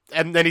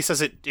 And then he says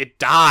it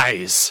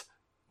dies,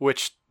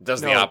 which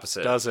does the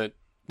opposite. Doesn't.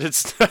 Well,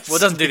 it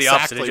doesn't do the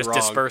opposite. It just wrong.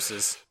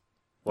 disperses.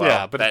 Well,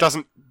 yeah, but it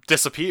doesn't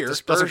disappear.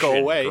 It doesn't go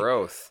away.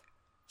 Growth.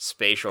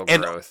 Spatial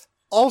and growth.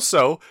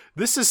 Also,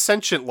 this is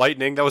sentient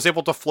lightning that was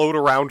able to float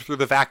around through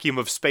the vacuum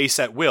of space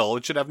at will.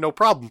 It should have no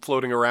problem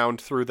floating around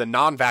through the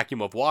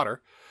non-vacuum of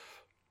water.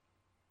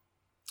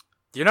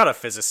 You're not a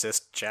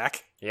physicist,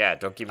 Jack. Yeah,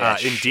 don't give me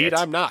that shit. Indeed,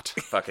 I'm not.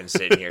 Fucking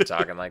sitting here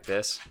talking like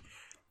this.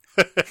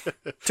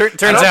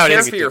 Turns I don't out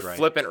care for your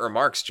flippant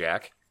remarks,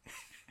 Jack.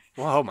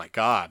 Well, oh my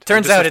god.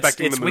 Turns out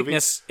its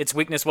weakness. Its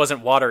weakness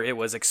wasn't water; it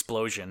was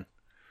explosion.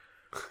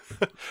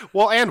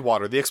 Well, and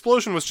water. The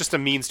explosion was just a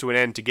means to an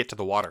end to get to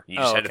the water. You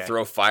just had to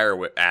throw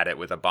fire at it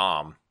with a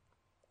bomb.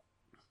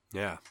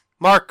 Yeah.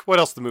 Mark, what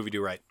else did the movie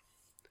do right?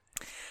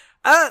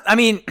 I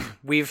mean,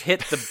 we've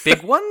hit the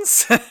big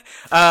ones.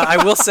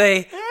 I will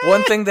say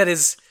one thing that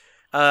is,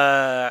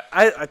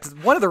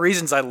 one of the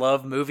reasons I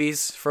love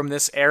movies from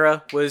this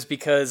era was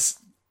because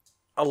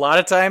a lot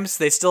of times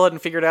they still hadn't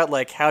figured out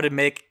like how to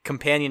make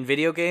companion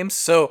video games.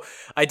 So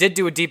I did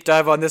do a deep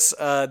dive on this.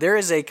 There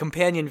is a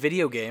companion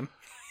video game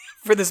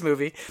for this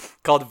movie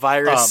called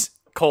Virus: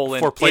 for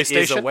It Is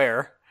PlayStation?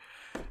 Aware.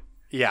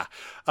 Yeah.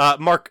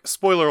 Mark,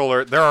 spoiler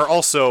alert, there are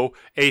also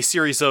a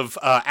series of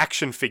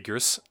action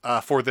figures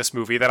for this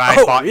movie that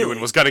I bought you really?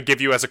 and was going to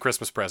give you as a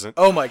Christmas present.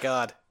 Oh my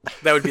god,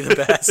 that would be the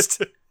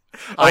best.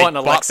 I want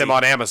an bought Alexi. them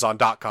on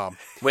Amazon.com.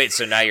 Wait,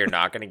 so now you're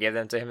not going to give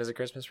them to him as a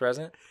Christmas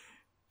present?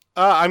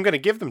 I'm going to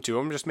give them to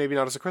him, just maybe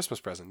not as a Christmas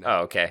present. No. Oh,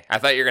 okay. I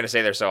thought you were going to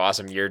say they're so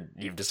awesome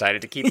you've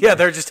decided to keep Yeah, them.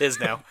 they're just his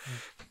now.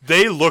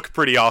 They look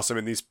pretty awesome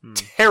in these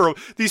terrible...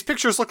 These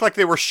pictures look like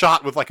they were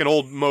shot with like an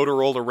old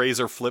Motorola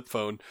Razr flip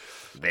phone.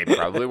 They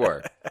probably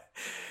were.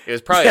 It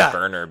was probably Yeah. a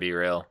burner, be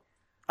real.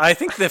 I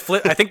think the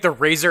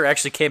Razr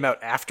actually came out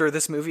after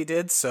this movie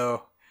did.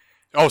 So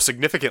Oh,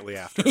 significantly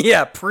after.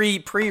 yeah, pre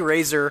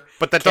Razr.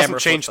 But that camera doesn't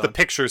change flip the phone.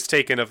 pictures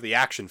taken of the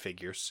action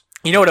figures.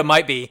 You know what it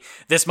might be?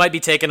 This might be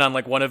taken on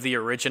like one of the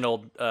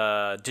original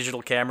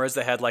digital cameras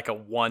that had like a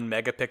 1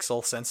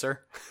 megapixel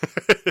sensor.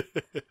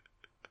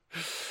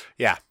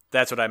 Yeah.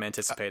 That's what I'm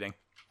anticipating.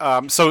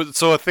 So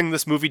a thing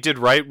this movie did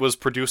right was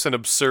produce an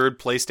absurd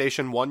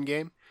PlayStation 1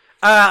 game?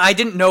 I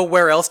didn't know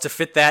where else to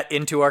fit that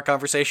into our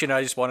conversation.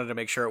 I just wanted to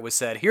make sure it was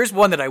said. Here's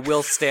one that I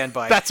will stand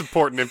by. That's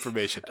important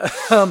information.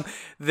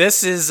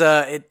 This is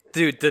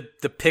dude, the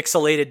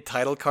pixelated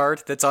title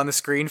card that's on the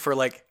screen for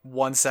like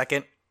 1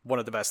 second. One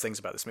of the best things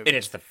about this movie. And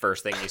it's the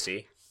first thing you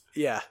see.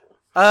 Yeah.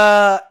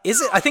 Is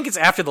it? I think it's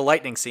after the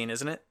lightning scene,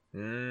 isn't it?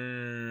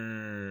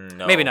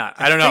 No. Maybe not.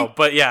 I don't know.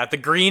 But yeah, the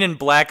green and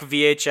black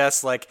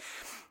VHS, like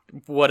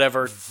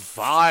whatever,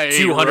 200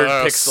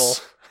 pixel.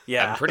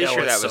 Yeah, I'm pretty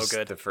sure that was so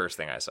good. the first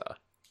thing I saw.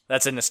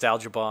 That's a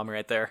nostalgia bomb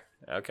right there.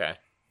 Okay.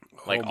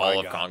 Like Oh my all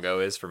of God. Congo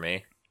is for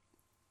me.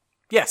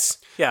 Yes.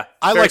 Yeah.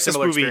 I very like this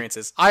similar movie.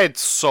 experiences. I had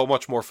so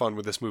much more fun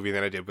with this movie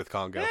than I did with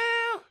Congo.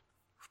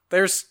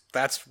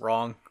 That's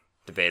wrong.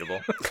 Debatable.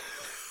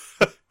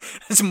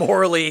 It's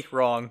morally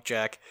wrong,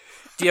 Jack.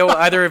 Do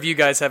either of you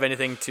guys have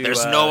anything to?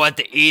 There's no one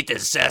to eat the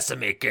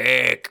sesame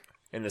cake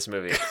in this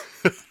movie.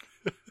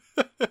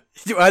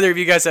 Do either of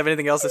you guys have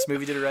anything else this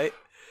movie did right?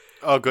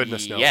 Oh,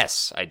 goodness, no.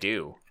 Yes, I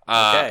do.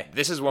 Okay.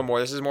 This is one more.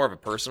 This is more of a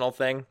personal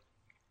thing,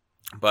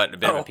 but a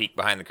bit of Oh. a peek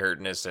behind the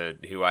curtain as to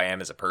who I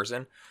am as a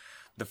person.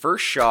 The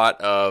first shot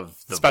of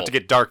the It's about to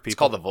get dark, people. It's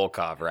called the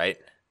Volkov, right?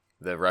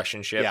 The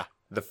Russian ship. Yeah.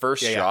 The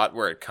first Yeah. shot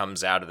where it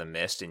comes out of the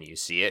mist and you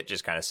see it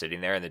just kind of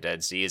sitting there in the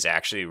Dead Sea is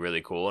actually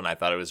really cool, and I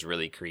thought it was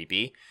really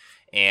creepy.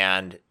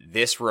 And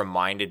this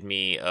reminded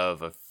me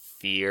of a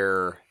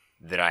fear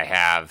that I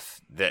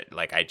have that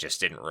like I just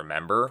didn't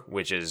remember,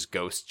 which is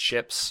ghost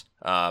ships.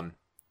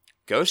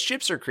 Ghost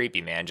ships are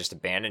creepy, man. Just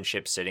abandoned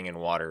ships sitting in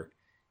water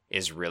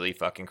is really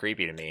fucking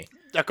creepy to me.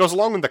 That goes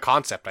along with the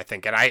concept, I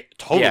think, and I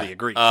totally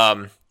agree.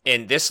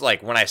 And this,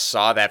 like, when I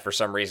saw that for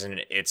some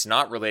reason, it's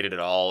not related at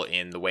all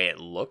in the way it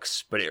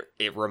looks, but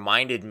it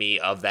reminded me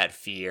of that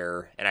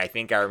fear, and I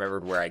think I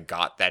remembered where I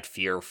got that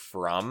fear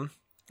from.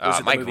 Was it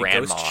the My movie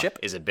grandma Ghost Ship?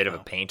 is a bit of a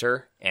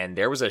painter, and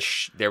there was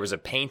a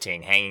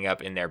painting hanging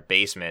up in their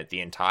basement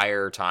the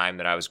entire time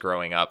that I was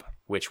growing up,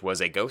 which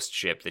was a ghost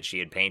ship that she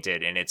had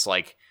painted, and it's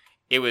like,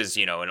 it was,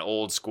 you know, an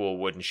old school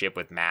wooden ship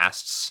with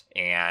masts,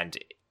 and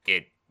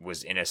it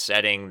was in a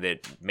setting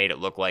that made it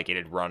look like it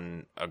had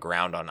run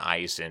aground on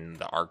ice in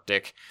the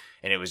Arctic,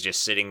 and it was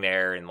just sitting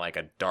there in like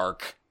a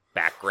dark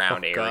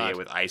background area God.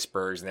 with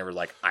icebergs, and there were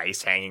like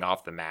ice hanging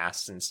off the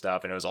masts and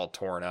stuff, and it was all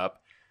torn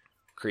up.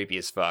 Creepy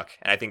as fuck.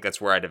 And I think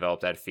that's where I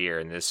developed that fear,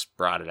 and this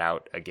brought it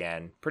out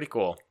again. Pretty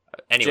cool.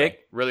 Anyway, Jake?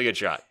 really good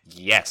shot.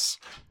 Yes.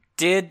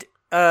 Did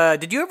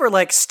you ever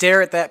like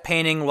stare at that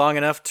painting long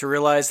enough to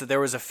realize that there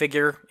was a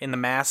figure in the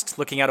mast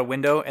looking out a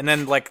window, and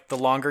then like the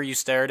longer you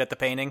stared at the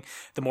painting,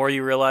 the more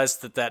you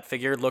realized that that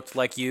figure looked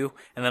like you,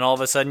 and then all of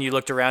a sudden you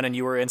looked around and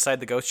you were inside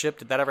the ghost ship?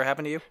 Did that ever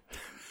happen to you?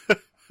 A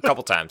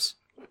couple times.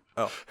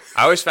 Oh,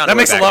 I always found that a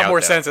way makes a back lot out, more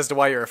though. sense as to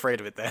why you're afraid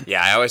of it. Then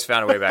Yeah, I always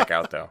found a way back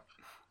out, though.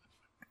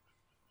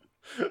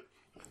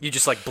 you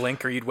just like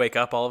blink or you'd wake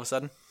up all of a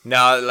sudden.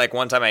 No, like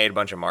one time I ate a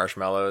bunch of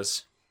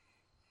marshmallows.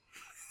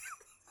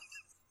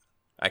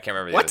 I can't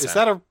remember the What? other Is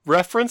time. that a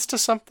reference to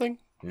something?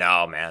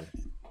 No, man.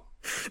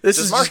 This Just is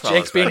just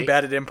marshmallows, Jake being buddy.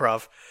 bad at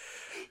improv.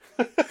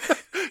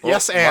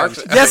 Yes, and.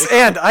 Yes,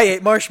 and I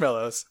ate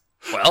marshmallows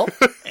Well,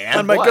 and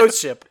on my what? ghost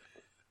ship.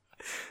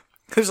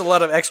 There's a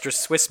lot of extra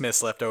Swiss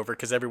Miss left over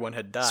because everyone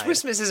had died.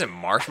 Swiss Miss isn't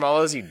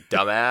marshmallows, you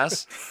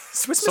dumbass.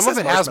 Swiss Some of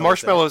it has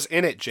marshmallows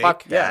in it, Jake.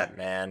 Fuck that,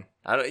 man.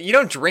 You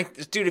don't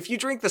drink... Dude, if you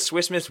drink the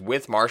Swiss Miss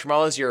with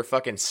marshmallows, you're a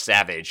fucking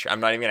savage. I'm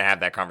not even going to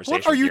have that conversation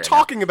What are with you right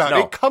talking now. about? No.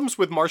 It comes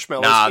with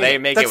marshmallows. Nah, in they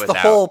it. make That's it the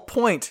without. whole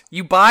point.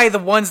 You buy the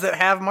ones that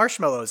have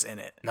marshmallows in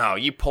it. No,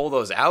 you pull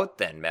those out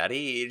then, Matty.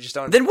 You just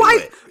don't Then do why?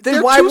 it. Then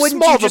They're why too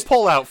wouldn't small you just to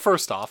pull out?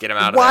 First off, Get them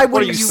out of Why there.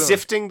 What are wouldn't you you-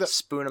 sifting the?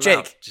 Spoon them out.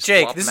 Jake? Just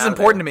Jake, flop this them is out of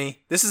important there. to me.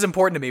 This is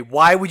important to me.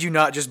 Why would you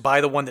not just buy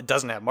the one that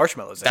doesn't have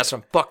marshmallows in That's it?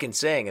 what I'm fucking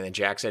saying. And then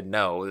Jack said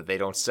no, that they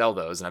don't sell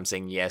those. And I'm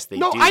saying yes, they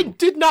No, do. I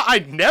did not. I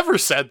never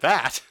said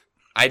that.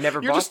 I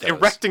never You're bought just those.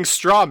 erecting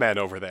straw men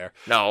over there.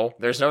 No,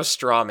 there's no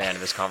straw man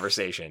in this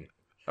conversation.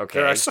 Okay.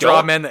 There are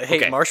straw men that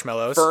hate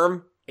marshmallows.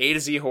 Firm A to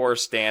Z horror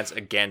stance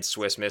against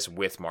Swiss Miss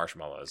with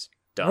marshmallows.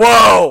 Done.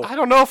 Whoa! I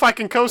don't know if I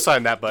can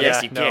co-sign that, buddy.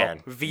 Yes, you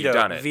can. Veto. You've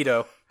done it.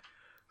 Veto.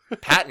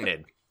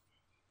 Patented.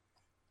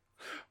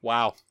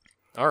 Wow.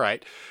 All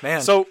right.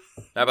 Man. So,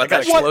 How about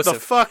got that? what the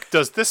explosive. fuck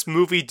does this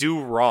movie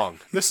do wrong?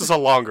 This is a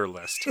longer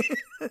list.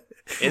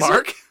 Is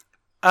Mark?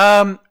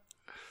 I'll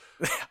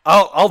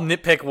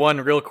nitpick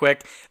one real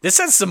quick. This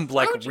has some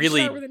Why would you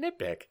really start with a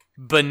nitpick?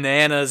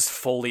 bananas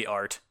Foley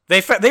art.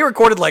 They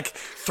recorded like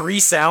 3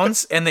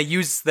 sounds and they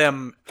used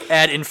them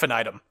ad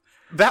infinitum.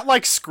 That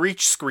like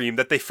screech scream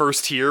that they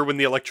first hear when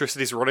the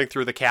electricity's running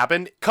through the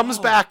cabin comes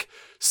back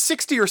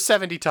 60 or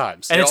 70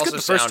 times. And It it's also good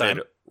the first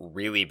sounded time.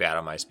 really bad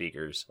on my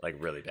speakers, like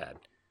really bad.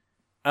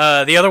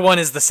 The other one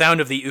is the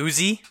sound of the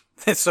Uzi.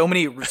 so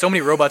many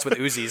robots with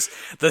Uzis.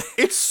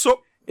 It's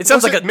so It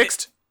sounds was like it a-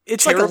 mixed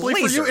it's like a terribly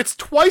for laser. you. It's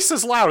twice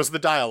as loud as the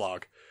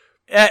dialogue.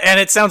 And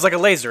it sounds like a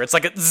laser. It's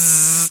like a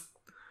zzz.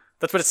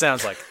 That's what it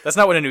sounds like. That's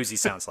not what an Uzi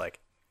sounds like.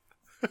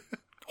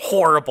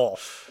 Horrible.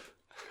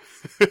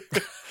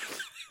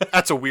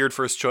 That's a weird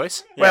first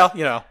choice. Well,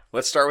 you know,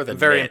 Let's start with a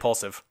very nit.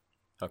 impulsive.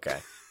 Okay.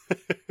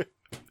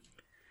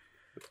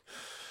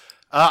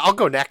 I'll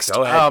go next.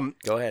 Go ahead.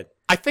 Go ahead.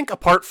 I think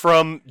apart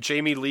from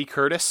Jamie Lee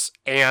Curtis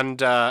and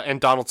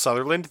Donald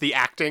Sutherland, the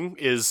acting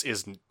is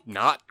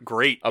not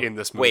great in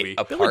this movie. Wait,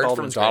 apart from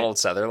Baldwin's Donald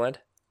Sutherland?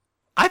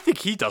 I think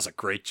he does a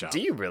great job. Do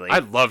you really? I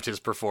loved his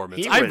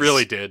performance. He I was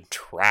really did.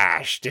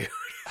 Trash, dude.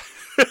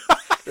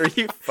 Are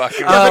you fucking...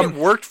 Yeah, but it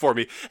worked for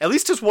me. At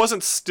least it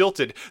wasn't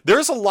stilted.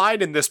 There's a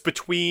line in this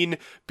between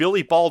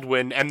Billy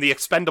Baldwin and the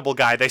expendable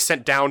guy they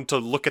sent down to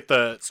look at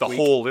the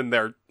hole in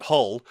their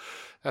hull.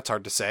 That's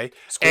hard to say.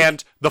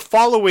 And the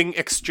following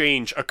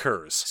exchange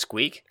occurs.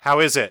 Squeak? How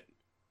is it?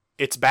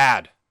 It's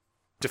bad.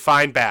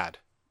 Define bad.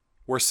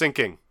 We're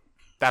sinking.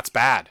 That's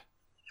bad.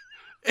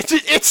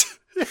 It's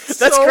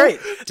That's so- great.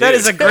 That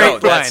is a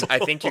great line. I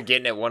think you're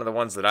getting at one of the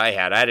ones that I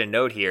had. I had a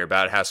note here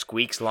about how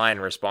Squeak's line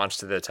in response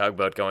to the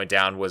tugboat going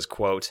down was,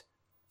 quote,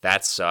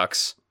 "That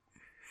sucks."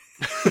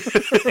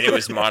 And it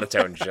was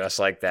monotone just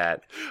like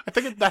that. I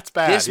think that's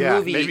bad. This yeah,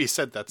 movie- maybe he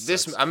said that's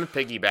I'm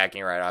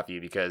piggybacking right off you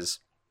because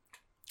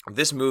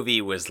this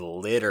movie was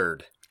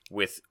littered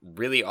with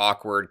really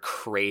awkward,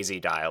 crazy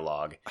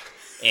dialogue.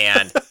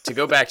 And to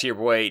go back to your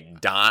boy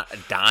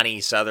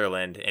Donnie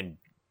Sutherland and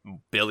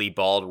Billy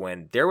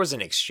Baldwin, there was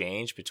an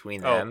exchange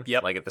between them,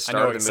 yep. like at the I start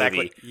know of the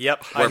exactly. movie,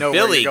 Yep. where I know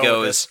Billy where you're going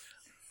with goes,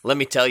 "Let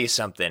me tell you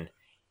something.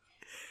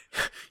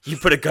 You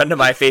put a gun to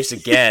my face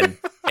again,"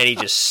 and he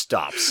just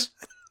stops.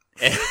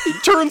 And He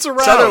turns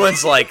around.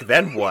 Sutherland's like,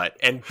 "Then what?"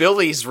 And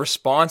Billy's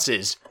response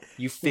is,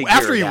 "You figure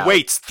After it he out."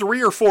 waits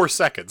 3 or 4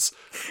 seconds.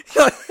 I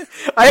He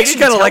actually didn't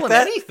kind of tell like him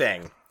that.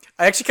 anything.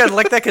 I actually kind of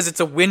like that because it's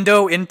a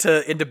window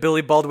into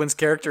Billy Baldwin's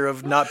character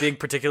of not being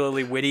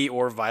particularly witty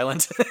or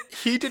violent.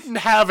 He didn't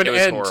have an It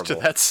was end horrible. to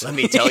that scene. Let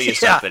me tell you Yeah.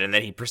 something, and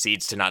then he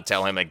proceeds to not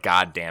tell him a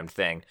goddamn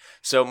thing.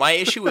 So my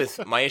issue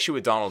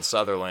with Donald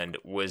Sutherland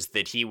was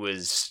that he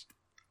was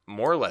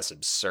more or less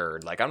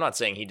absurd. Like, I'm not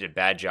saying he did a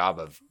bad job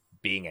of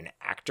being an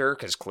actor,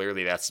 because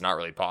clearly that's not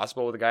really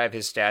possible with a guy of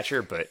his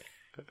stature. But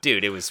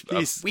dude, it was a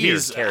weird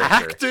He's character.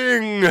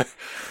 acting.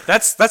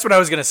 That's what I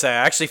was gonna say.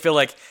 I actually feel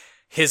like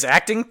his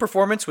acting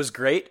performance was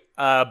great,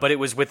 but it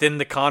was within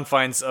the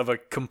confines of a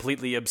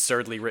completely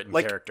absurdly written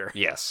Like- character.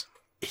 Yes.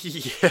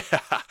 Yeah.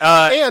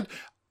 Uh, And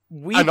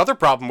We another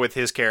problem with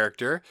his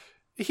character,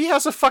 he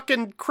has a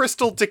fucking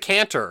crystal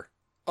decanter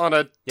on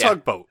a Yeah.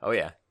 tugboat. Oh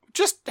yeah.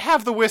 Just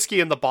have the whiskey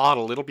in the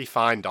bottle. It'll be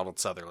fine, Donald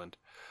Sutherland.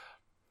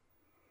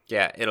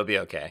 Yeah, it'll be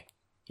okay.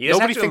 He doesn't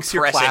Nobody have to thinks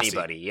you're impress classy.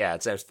 anybody. Yeah,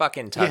 it's a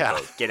fucking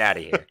tugboat. Yeah. Get out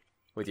of here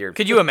with your.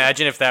 could you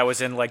imagine if that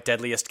was in like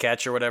Deadliest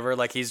Catch or whatever?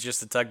 Like he's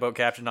just a tugboat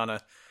captain on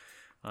a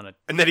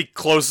And then he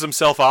closes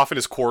himself off in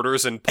his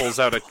quarters and pulls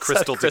out a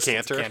crystal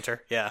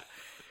decanter. Yeah,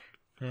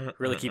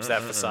 really keeps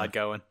that facade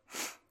going.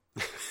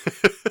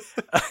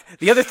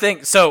 The other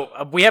thing, so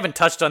we haven't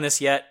touched on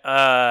this yet.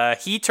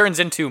 He turns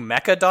into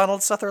Mecha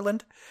Donald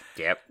Sutherland.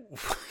 Yep.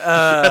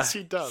 Yes,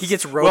 he does. He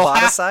gets Well,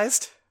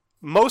 roboticized.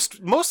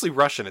 mostly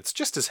Russian. It's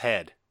just his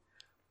head.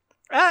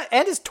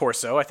 And his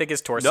torso. I think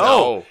his torso.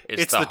 No.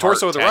 It's the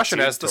torso heart of the Russian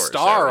tattoo has the torso,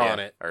 star yeah. on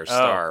it. Or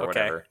star, or okay.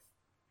 whatever.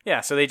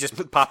 Yeah, so they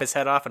just pop his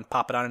head off and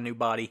pop it on a new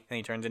body, and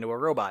he turns into a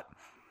robot.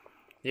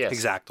 Yes.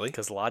 Exactly.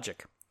 Because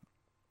logic.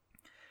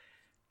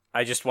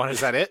 I just wanted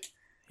Is that it?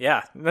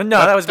 Yeah. No,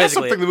 that was That's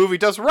basically something it. the movie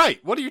does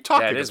right. What are you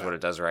talking That about? is what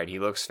it does right. He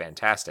looks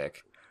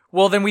fantastic.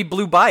 Well, then we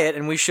blew by it,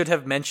 and we should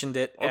have mentioned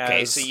it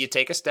Okay, as... so you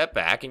take a step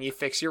back and you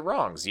fix your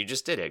wrongs. You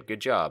just did it. Good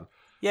job.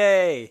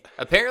 Yay!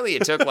 Apparently,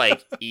 it took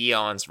like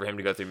eons for him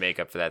to go through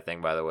makeup for that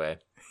thing, by the way.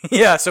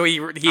 Yeah, so he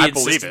believe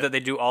insisted it. that they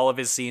do all of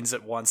his scenes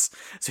at once,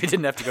 so he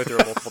didn't have to go through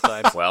it multiple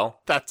times. Well,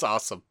 That's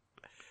awesome.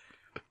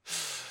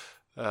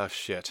 Oh,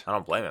 shit. I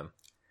don't blame him.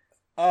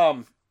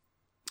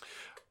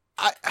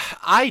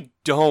 I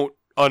don't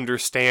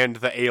understand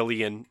the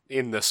alien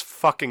in this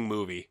fucking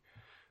movie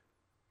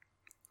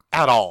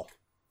at all.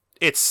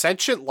 It's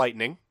sentient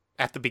lightning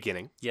at the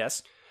beginning.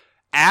 Yes.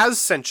 As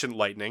sentient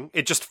lightning,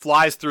 it just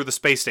flies through the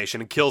space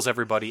station and kills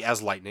everybody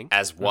as lightning.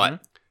 As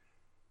what?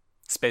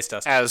 Space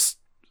dust. as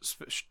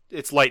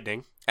it's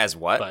lightning, As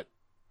what? but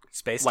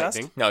Space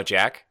lightning. dust? No,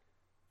 Jack.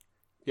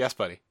 Yes,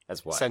 buddy.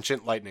 As what?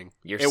 Sentient lightning.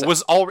 You're It so-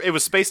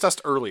 was space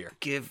dust earlier.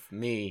 Give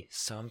me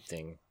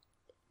something.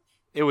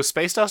 It was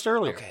space dust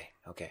earlier.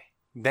 Okay.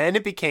 Then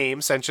it became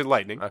sentient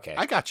lightning. Okay.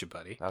 I got you,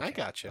 buddy. I Okay.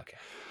 got you. Okay.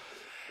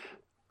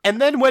 And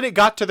then when it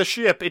got to the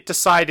ship, it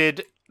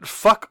decided,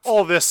 fuck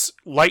all this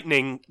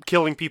lightning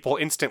killing people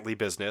instantly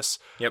business.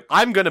 Yep.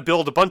 I'm going to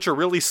build a bunch of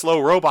really slow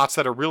robots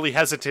that are really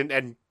hesitant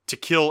and to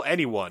kill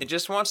anyone. It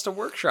just wants to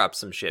workshop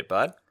some shit,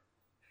 bud.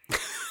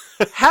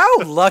 How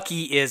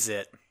lucky is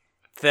it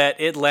that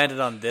it landed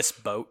on this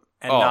boat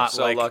and not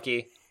so like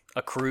lucky.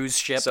 a cruise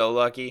ship? So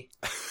lucky.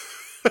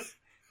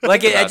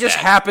 Like it about just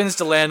that. happens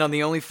to land on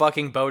the only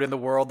fucking boat in the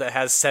world that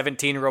has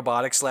 17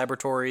 robotics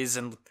laboratories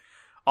and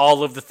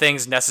all of the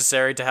things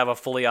necessary to have a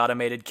fully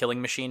automated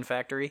killing machine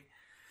factory.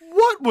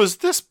 What was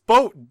this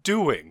boat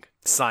doing?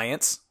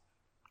 Science.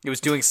 It was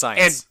doing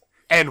science.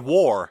 And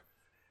war.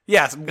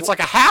 Yes, It's like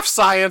a half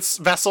science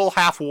vessel,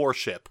 half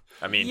warship.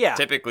 I mean, Yeah.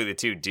 typically the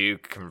two do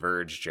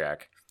converge,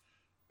 Jack.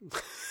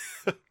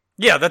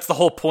 yeah, that's the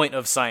whole point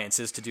of science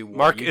is to do war.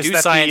 Mark, you is do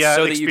that science the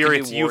so that you can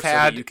experience do war you've so that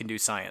had you can do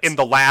science. In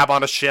the lab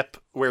on a ship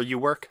where you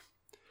work?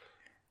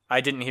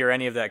 I didn't hear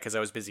any of that because I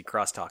was busy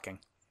cross-talking.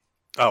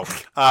 Oh,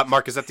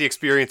 Mark, is that the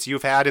experience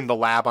you've had in the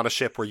lab on a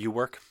ship where you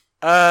work?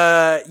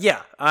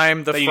 Yeah,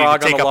 I'm the That you need to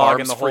frog on take the up log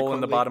arms in the hole in the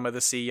frequently? bottom of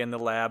the sea and the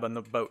lab on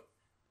the boat.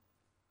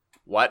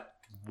 What?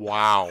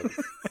 Wow.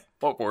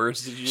 What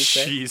words did you just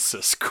say?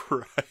 Jesus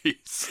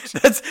Christ.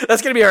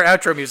 That's gonna be our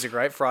outro music,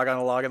 right? Frog on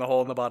a log in the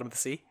hole in the bottom of the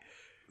sea.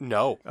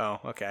 No. Oh,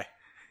 okay.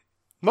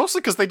 Mostly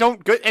because they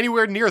don't get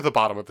anywhere near the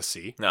bottom of the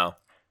sea. No.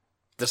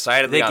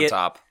 Decidedly They on get-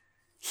 top.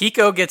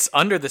 Hiko gets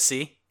under the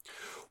sea.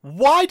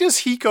 Why does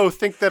Hiko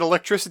think that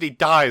electricity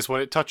dies when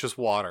it touches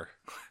water?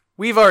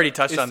 We've already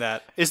touched on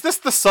that. Is this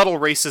the subtle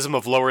racism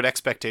of lowered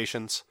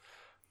expectations?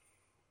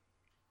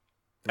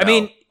 I No.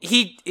 mean,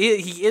 he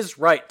is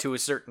right to a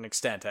certain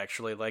extent,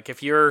 actually. Like,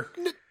 if you're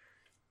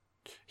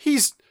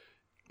He's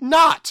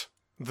not,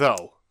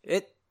 though.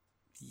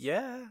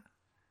 yeah.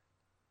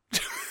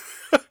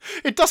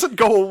 It doesn't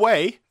go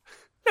away.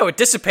 No, it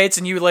dissipates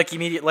and you, like,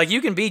 immediately... Like,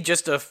 you can be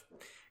just a...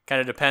 Kind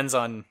of depends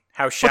on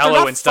how But they're shallow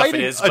not and stuff it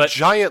fighting is, a but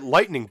giant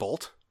lightning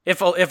bolt.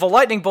 if a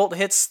lightning bolt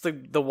hits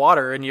the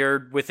water and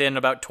you're within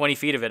about 20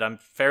 feet of it, I'm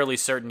fairly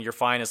certain you're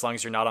fine as long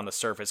as you're not on the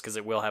surface, because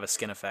it will have a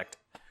skin effect.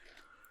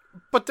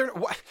 But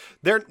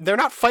they're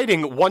not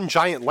fighting one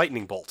giant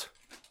lightning bolt.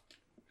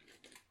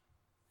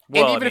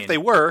 Well, And even if they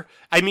were,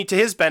 I mean, to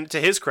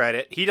his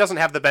credit, he doesn't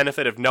have the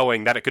benefit of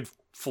knowing that it could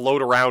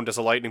float around as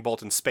a lightning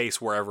bolt in space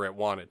wherever it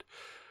wanted.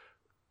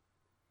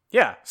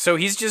 Yeah, so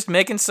he's just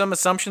making some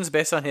assumptions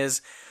based on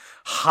his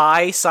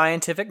high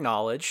scientific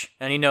knowledge,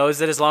 and he knows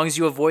that as long as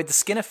you avoid the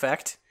skin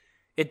effect,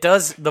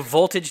 the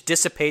voltage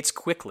dissipates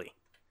quickly.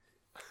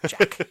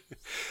 Jack.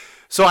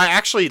 So I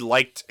actually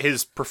liked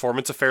his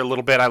performance a fair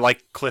little bit. I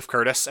like Cliff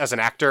Curtis as an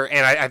actor,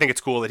 and I think it's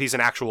cool that he's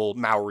an actual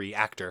Maori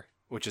actor,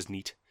 which is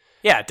neat.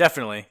 Yeah,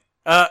 definitely.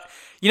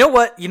 You know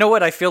what? You know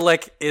what I feel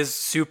like is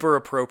super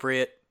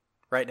appropriate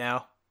right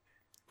now?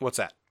 What's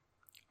that?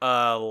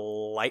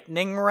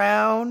 Lightning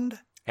round?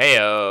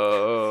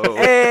 Heyo.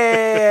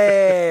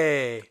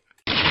 Hey!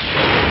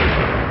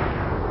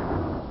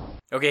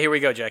 Okay, here we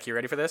go, Jack. You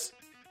ready for this?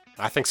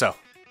 I think so.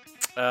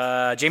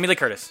 Jamie Lee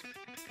Curtis.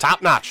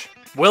 Top notch.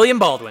 William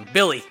Baldwin.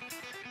 Billy.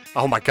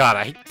 Oh my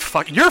god,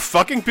 you're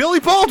fucking Billy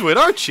Baldwin,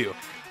 aren't you?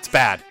 It's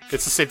bad.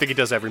 It's the same thing he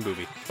does every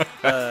movie.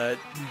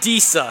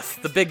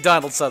 D-Suth. The big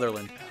Donald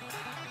Sutherland.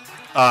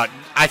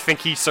 I think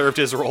he served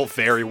his role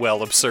very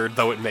well, absurd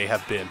though it may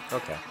have been.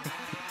 Okay.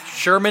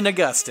 Sherman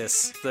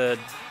Augustus. The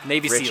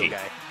Navy Richie. SEAL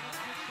guy.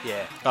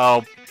 Yeah.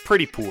 Oh,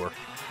 pretty poor.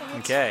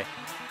 Okay.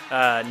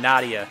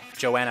 Nadia.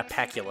 Joanna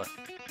Pacula.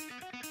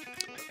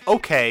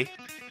 Okay.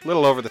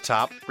 Little over the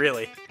top.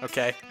 Really?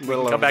 Okay. We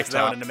Little can come over back the to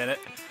that one top. in a minute.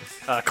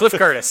 Cliff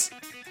Curtis.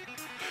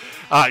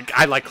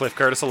 I like Cliff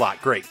Curtis a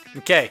lot. Great.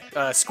 Okay.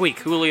 Squeak.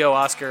 Julio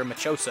Oscar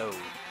Machoso.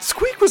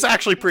 Squeak was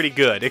actually pretty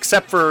good,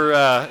 except for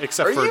Are you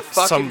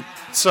fucking-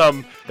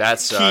 some That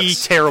key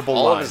sucks. terrible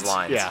All lines. of his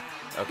lines. Yeah.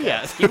 Okay.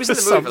 Yeah. He was in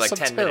the movie for like Some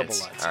 10 terrible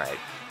minutes. lines. All right.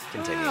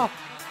 Continue. Well,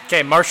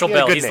 Okay, Marshall Yeah,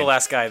 Bell. good He's the name.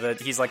 last guy.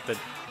 He's like the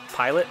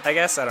pilot, I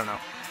guess. I don't know.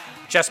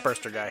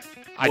 Chestburster guy.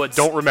 I Woods.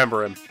 don't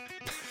remember him.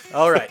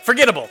 All right.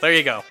 Forgettable. There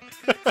you go.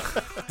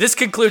 This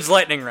concludes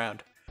Lightning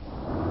Round.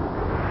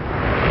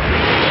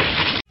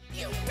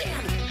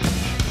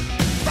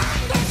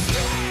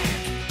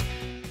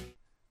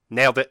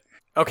 Nailed it.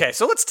 Okay,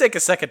 so let's take a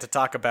second to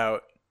talk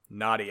about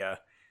Nadia.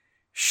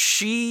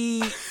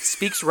 She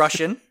speaks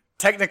Russian,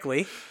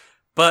 technically,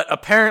 but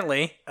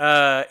apparently,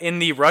 in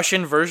the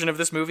Russian version of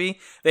this movie,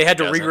 they had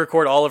to Doesn't.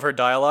 re-record all of her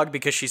dialogue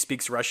because she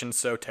speaks Russian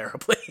so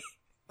terribly.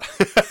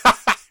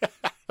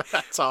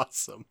 That's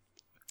awesome.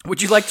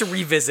 Would you like to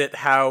revisit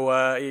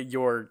how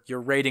your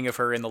rating of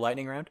her in the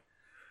Lightning Round?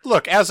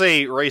 Look, as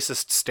a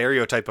racist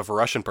stereotype of a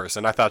Russian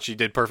person, I thought she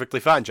did perfectly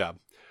fine job.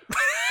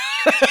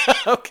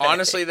 Okay.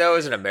 Honestly, though,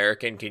 as an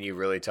American, can you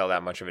really tell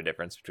that much of a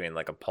difference between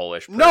like a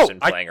Polish No, person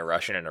playing a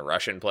Russian and a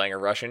Russian playing a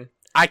Russian?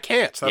 I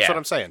can't. That's Yeah. what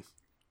I'm saying.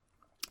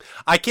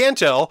 I can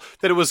tell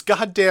that it was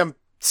goddamn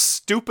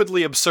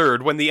stupidly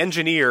absurd when the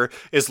engineer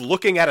is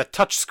looking at a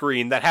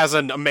touchscreen that has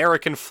an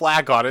American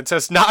flag on it and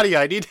says,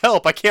 Nadia, I need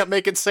help. I can't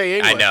make it say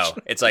English. I know.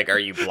 It's like, are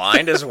you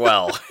blind as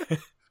well?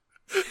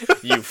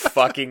 You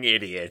fucking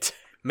idiot.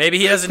 Maybe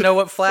he doesn't know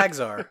what flags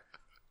are.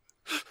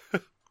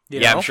 You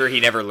Yeah, know? I'm sure he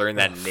never learned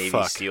that in Navy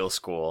fuck. SEAL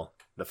school.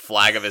 The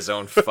flag of his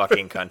own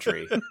fucking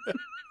country.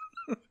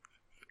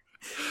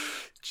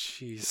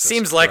 Jesus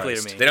Seems likely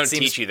to Christ. me. They don't It seems-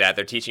 teach you that.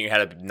 They're teaching you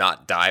how to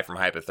not die from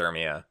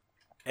hypothermia.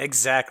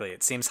 Exactly.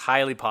 It seems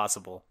highly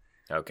possible.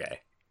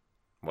 Okay.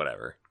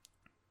 Whatever.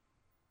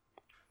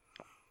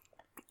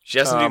 She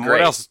doesn't do great.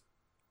 What else?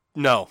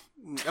 No.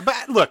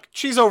 But look,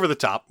 she's over the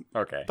top,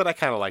 Okay. but I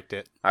kind of liked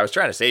it. I was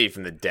trying to save you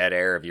from the dead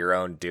air of your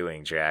own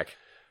doing, Jack.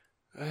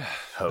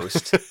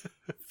 Host.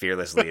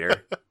 Fearless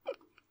leader.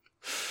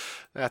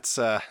 That's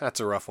a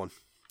rough one.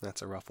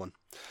 That's a rough one.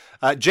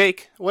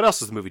 Jake, what else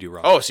does the movie do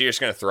wrong? Oh, so you're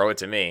just going to throw it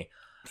to me.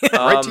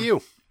 Right to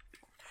you.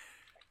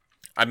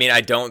 I mean,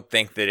 I don't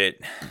think this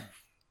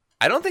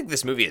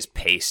movie is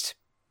paced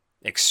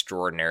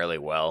extraordinarily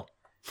well.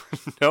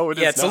 No, it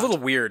is Yeah, it's not. a little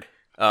weird.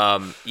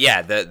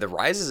 Yeah, the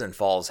rises and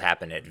falls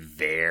happen at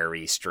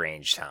very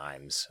strange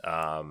times.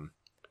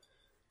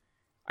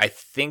 I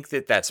think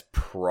that's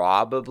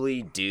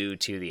probably due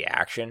to the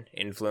action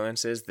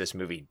influences this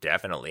movie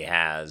definitely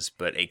has,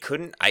 but I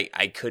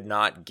could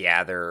not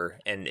gather,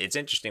 and it's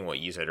interesting what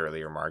you said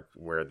earlier, Mark,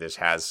 where this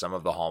has some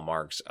of the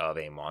hallmarks of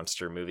a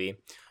monster movie,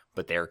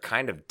 but they're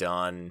kind of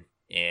done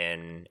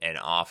in an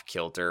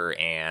off-kilter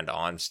and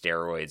on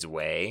steroids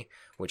way,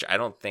 which I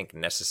don't think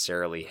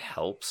necessarily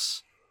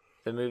helps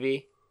the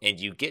movie. And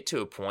you get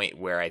to a point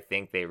where I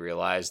think they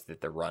realized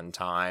that the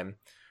runtime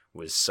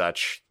was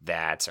such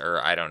that,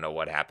 or I don't know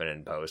what happened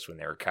in post when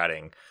they were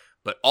cutting,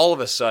 but all of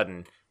a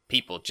sudden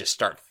people just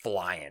start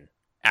flying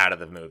out of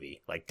the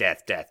movie, like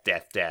death, death,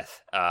 death,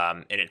 death.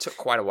 And it took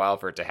quite a while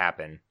for it to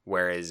happen.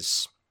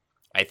 Whereas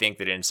I think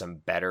that in some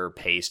better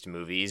paced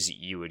movies,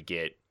 you would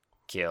get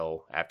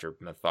kill after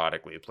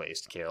methodically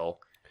placed kill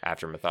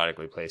after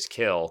methodically placed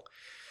kill,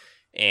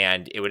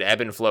 and it would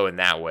ebb and flow in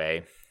that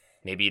way.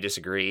 Maybe you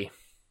disagree.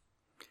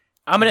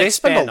 I'm going to They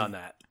spend expand a- on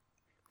that.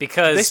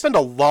 Because They spend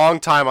a long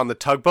time on the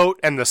tugboat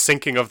and the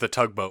sinking of the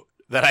tugboat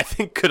that I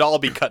think could all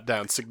be cut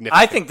down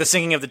significantly. I think the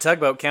sinking of the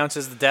tugboat counts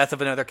as the death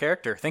of another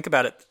character. Think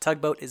about it. The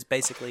tugboat is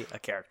basically a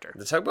character.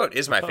 The tugboat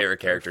is my favorite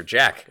character.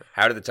 Jack,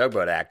 how did the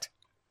tugboat act?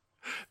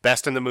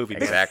 Best in the movie.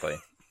 man. Exactly.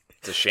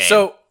 It's a shame.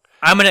 So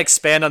I'm going to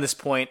expand on this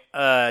point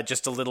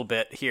just a little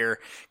bit here,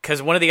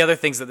 because one of the other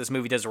things that this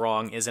movie does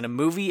wrong is in a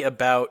movie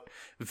about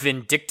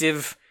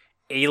vindictive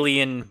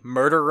alien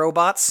murder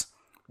robots,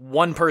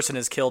 one person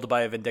is killed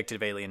by a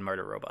vindictive alien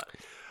murder robot.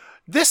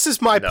 This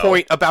is my No.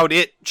 point about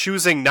it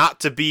choosing not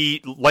to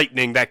be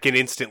lightning that can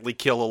instantly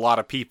kill a lot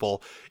of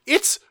people.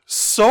 It's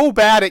so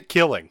bad at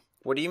killing.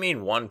 what do you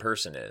mean one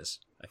person is?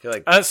 I feel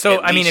like So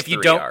at I mean, least if you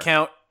three don't are.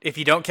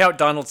 count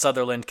Donald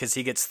Sutherland because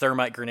he gets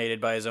thermite grenaded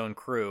by his own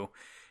crew,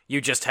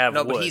 you just have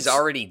No, but Woods. he's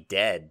already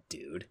dead,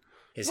 dude.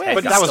 His Well, head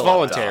But got that was still off.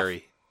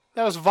 voluntary.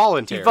 That was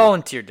voluntary. He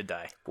volunteered to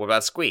die. What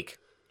about Squeak?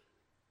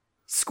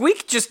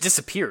 Squeak just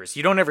disappears.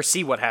 You don't ever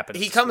see what happens.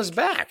 He to comes Squeak.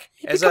 back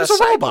as becomes a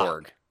a robot.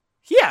 cyborg.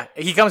 Yeah,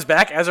 he comes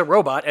back as a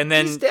robot, and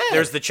then He's dead.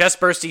 there's the chest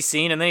bursty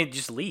scene, and then he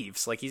just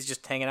leaves. Like he's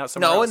just hanging out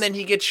somewhere No, else. and then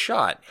he gets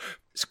shot.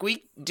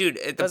 Squeak, dude,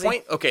 at the Does he?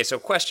 point... Okay, so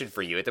question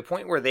for you. At the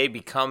point where they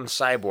become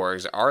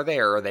cyborgs, are they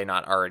or are they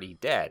not already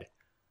dead?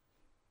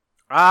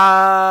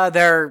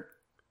 They're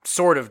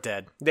sort of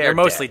dead. They're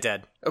mostly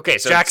dead. Okay,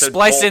 so... Jack, so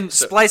splice in, Bolt-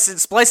 so-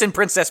 splice in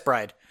Princess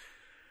Bride.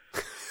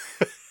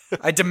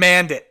 I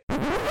demand it.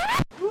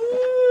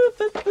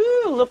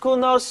 Look who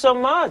knows so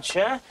much,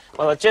 huh?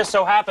 Well, it just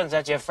so happens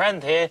that your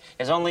friend here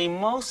is only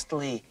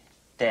mostly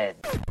dead.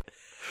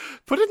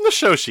 Put it in the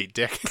show sheet,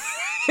 Dick.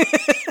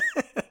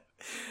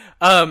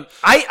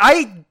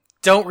 I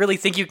don't really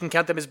think you can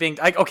count them as being...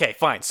 okay,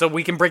 fine. So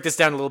we can break this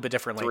down a little bit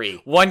differently.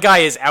 3. One guy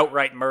is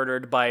outright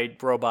murdered by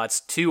robots.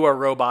 2 are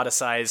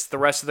roboticized. The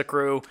rest of the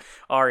crew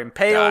are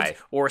impaled Die.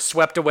 or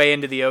swept away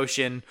into the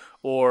ocean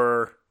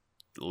or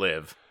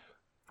live.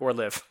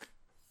 live.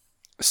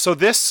 So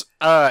this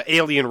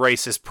alien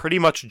race is pretty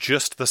much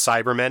just the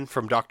Cybermen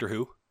from Doctor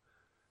Who.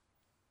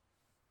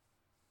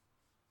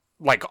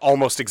 Like,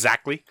 almost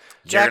exactly.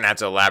 You're going to have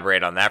to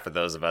elaborate on that for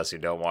those of us who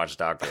don't watch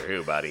Doctor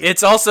Who, buddy.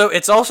 It's also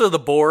the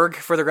Borg,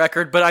 for the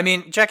record. But I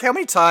mean, Jack, how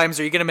many times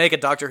are you going to make a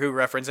Doctor Who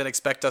reference and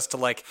expect us to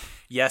like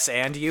yes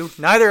and you?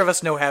 Neither of us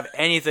have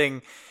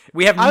anything.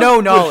 We have I no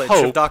would knowledge of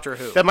hope Doctor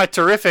Who. That my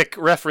terrific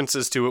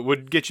references to it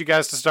would get you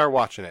guys to start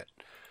watching it.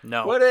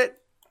 No. Would it?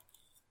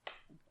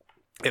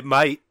 It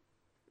might.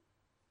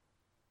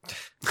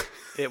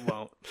 It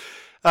won't.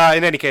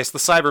 In any case, the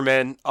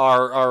Cybermen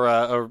are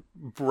a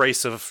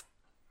race of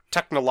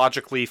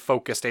technologically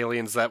focused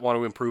aliens that want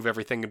to improve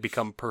everything and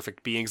become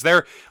perfect beings.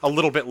 They're a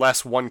little bit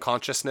less one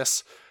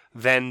consciousness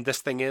than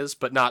this thing is,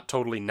 but not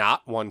totally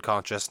not one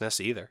consciousness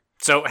either.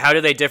 So how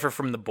do they differ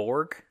from the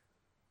Borg?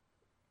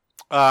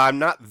 I'm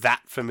not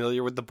that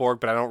familiar with the Borg,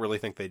 but I don't really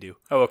think they do.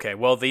 Oh, okay.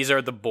 Well, these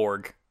are the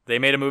Borg. They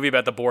made a movie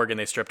about the Borg, and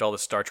they stripped all the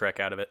Star Trek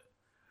out of it.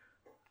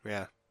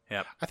 Yeah.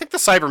 Yep. I think the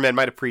Cybermen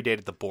might have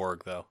predated the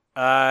Borg, though.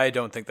 I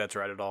don't think that's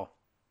right at all.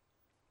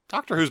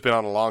 Doctor Who's been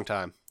on a long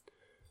time.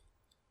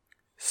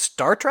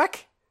 Star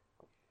Trek?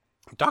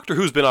 Doctor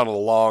Who's been on a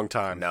long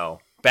time. No.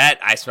 Bet.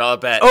 I smell a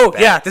bet. Oh,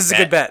 Bet. yeah, this is a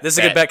good bet. This is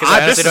a good bet, because I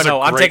this honestly is don't a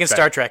know. I'm great taking bet.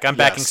 Star Trek. I'm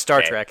backing Yes. Star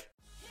Okay. Trek.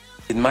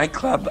 In my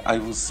club, I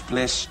will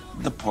splash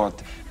the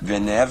pot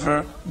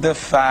whenever the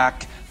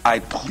fuck I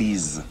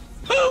please.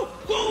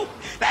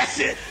 That's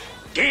it.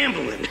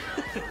 Gambling.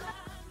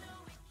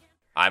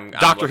 I'm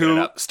Doctor looking it Who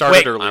up. started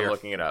Wait, earlier. I'm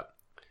looking it up.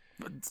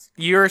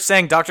 You're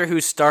saying Doctor Who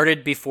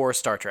started before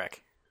Star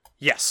Trek?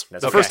 Yes.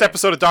 That's The okay. first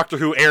episode of Doctor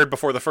Who aired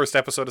before the first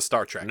episode of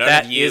Star Trek. None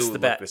That of you is the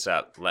look bet. this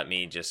up. Let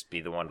me just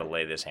be the one to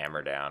lay this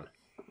hammer down.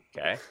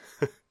 Okay?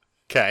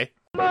 Okay.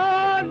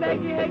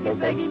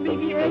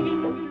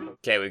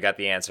 Okay, we got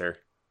the answer.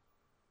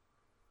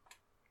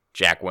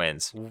 Jack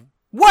wins.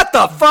 What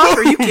the fuck?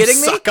 Are you kidding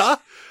me? Sucker!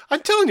 I'm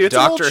telling you, it's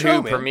Doctor an Who old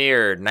show, man.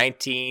 premiered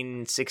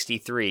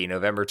 1963,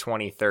 November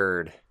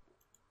 23rd.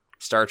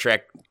 Star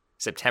Trek,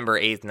 September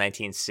 8th,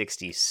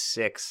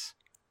 1966.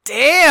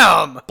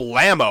 Damn!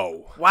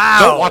 Blammo. Wow.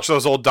 Don't watch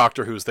those old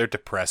Doctor Who's. They're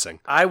depressing.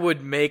 I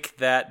would make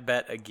that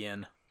bet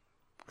again.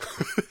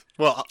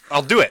 Well,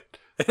 I'll do it.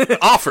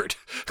 Offered.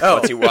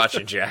 What's he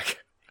watching, Jack?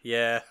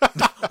 Yeah.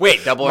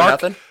 Wait, double or Mark?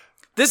 nothing?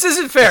 This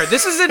isn't fair.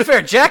 This isn't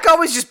fair. Jack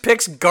always just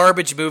picks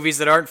garbage movies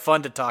that aren't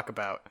fun to talk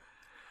about.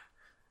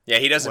 Yeah,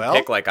 he doesn't Well-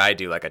 pick like I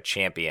do, like a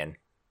champion.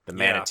 The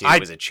Manitou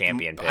was a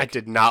champion pick. I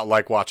did not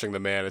like watching the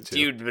Manitou.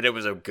 Dude, but it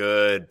was a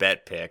good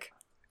bet pick.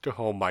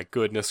 Oh my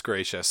goodness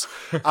gracious.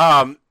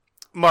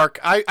 Mark,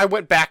 I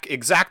went back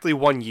exactly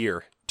 1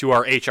 year to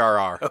our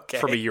HRR Okay.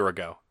 from a year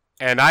ago.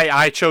 And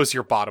I chose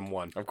your bottom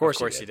one. Of course,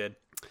 you did.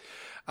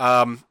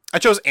 I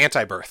chose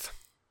Anti-Birth.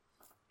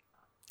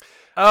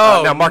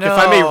 Oh, Now, Mark, no. if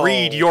I may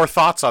read your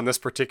thoughts on this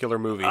particular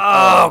movie.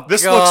 Oh,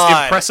 this God.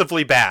 looks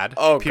impressively bad.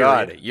 Oh,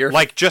 period. God.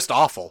 Like, just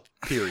awful.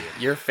 Period.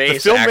 Your The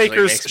face actually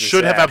filmmakers makes me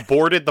should sad. have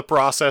aborted the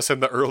process in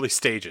the early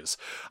stages.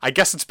 I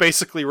guess it's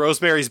basically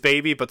Rosemary's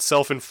Baby, but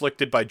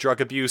self-inflicted by drug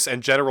abuse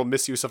and general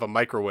misuse of a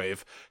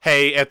microwave.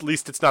 Hey, at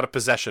least it's not a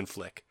possession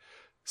flick.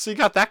 So you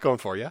got that going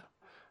for you,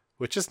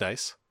 which is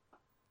nice.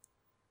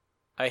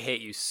 I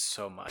hate you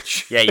so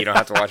much. Yeah, you don't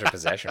have to watch a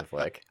possession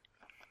flick.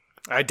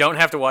 I don't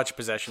have to watch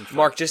Possession.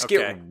 Mark, just Okay.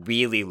 get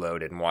really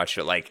loaded and watch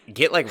it. Like,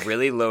 get like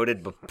really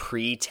loaded, but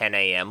pre 10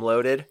 a.m.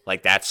 loaded,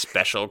 like that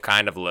special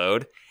kind of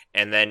load,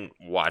 and then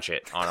watch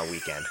it on a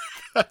weekend.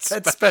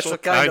 That special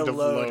kind of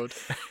load.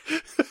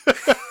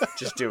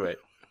 Just do it.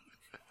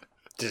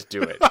 Just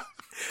do it.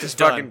 Just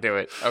Done. fucking do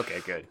it. Okay,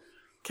 good.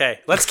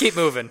 Okay, let's keep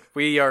moving.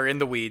 We are in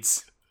the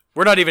weeds.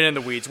 We're not even in the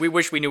weeds. We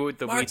wish we knew what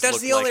the Mark, weeds that's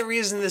looked the like. only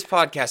reason this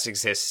podcast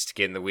exists, to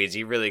get in the weeds.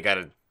 You really got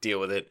to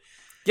deal with it.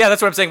 Yeah,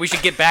 that's what I'm saying. We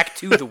should get back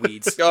to the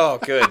weeds. Oh,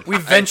 good. We've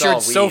It's ventured all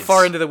so weeds.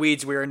 far into the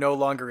weeds, we are no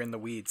longer in the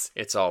weeds.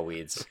 It's all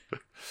weeds.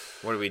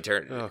 What do we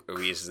turn?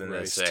 Weeds in the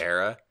Christ.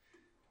 Sahara?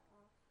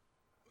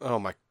 Oh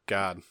my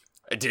god.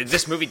 Did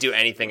this movie do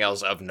anything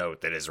else of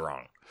note that is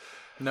wrong?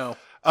 No.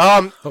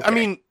 I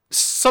mean,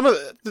 some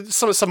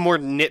more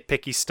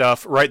nitpicky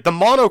stuff, right? The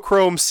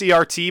monochrome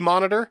CRT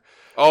monitor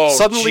Oh,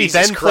 suddenly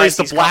Jesus then Christ, plays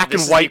the he's black this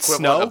and is the white equivalent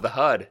snow. of the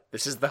HUD.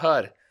 This is the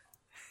HUD.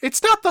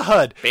 It's not the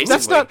HUD. That's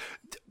Basically. not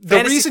the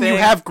Fantasy reason you thing.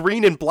 have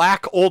green and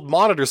black old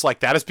monitors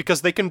like that is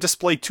because they can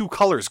display two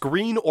colors,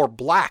 green or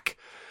black.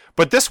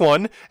 But this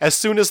one, as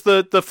soon as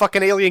the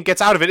fucking alien gets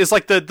out of it, is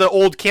like the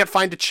old can't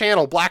find a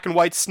channel black and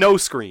white snow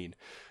screen.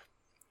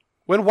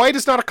 When white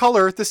is not a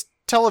color, this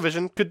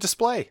television could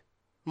display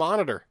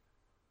monitor.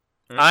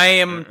 I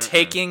am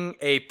taking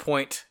a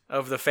point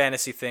of the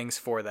fantasy things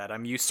for that.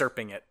 I'm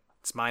usurping it.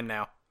 It's mine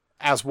now.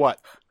 As what?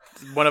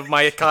 One of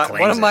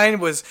mine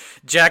was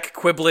Jack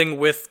quibbling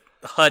with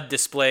HUD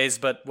displays,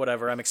 but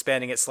whatever. I'm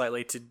expanding it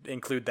slightly to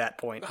include that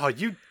point. Oh,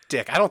 you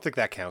dick. I don't think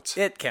that counts.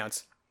 It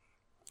counts.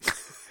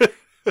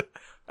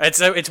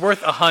 It's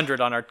worth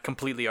 100 on our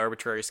completely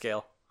arbitrary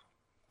scale.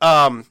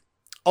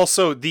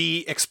 Also,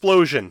 the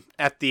explosion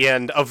at the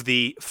end of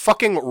the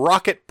fucking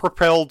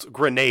rocket-propelled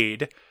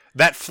grenade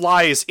that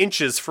flies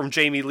inches from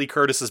Jamie Lee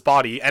Curtis's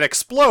body and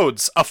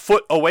explodes a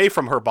foot away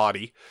from her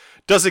body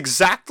does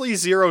exactly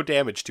 0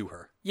 damage to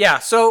her. Yeah,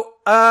 so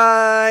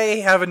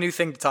I have a new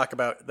thing to talk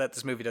about that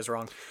this movie does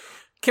wrong.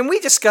 Can we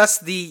discuss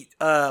the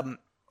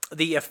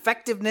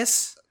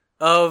effectiveness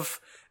of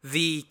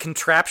the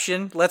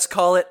contraption, let's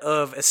call it,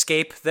 of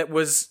escape that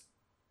was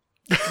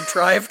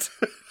contrived?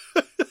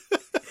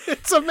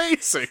 It's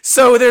amazing.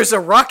 So there's a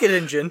rocket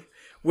engine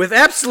with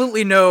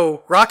absolutely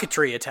no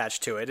rocketry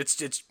attached to it.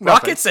 It's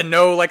rockets and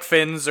no like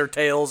fins or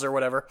tails or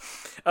whatever.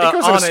 It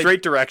goes in a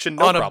straight direction,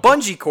 no on problem. a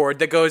bungee cord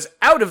that goes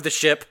out of the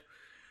ship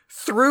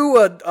through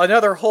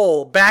another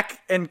hole back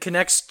and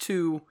connects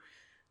to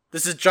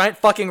this is giant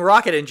fucking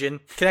rocket engine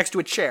connects to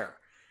a chair.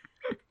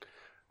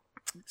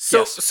 So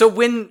Yes. so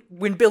when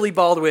Billy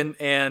Baldwin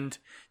and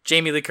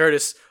Jamie Lee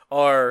Curtis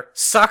are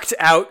sucked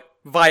out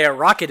via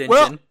rocket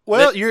engine.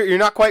 Well, you're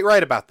not quite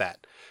right about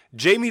that.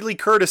 Jamie Lee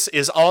Curtis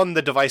is on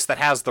the device that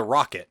has the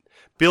rocket.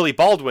 Billy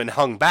Baldwin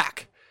hung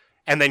back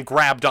and then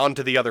grabbed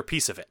onto the other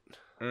piece of it.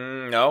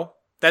 No.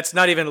 That's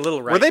not even a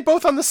little right. Were they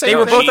both on the same? They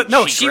were thing? both.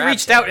 No, she she grabbed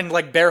reached him. out and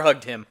like bear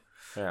hugged him.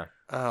 Yeah.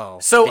 Oh,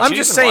 So Did I'm you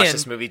just even saying. watch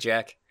this movie,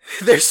 Jack?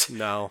 There's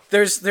no.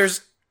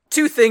 There's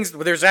two things.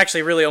 Well, there's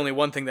actually really only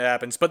one thing that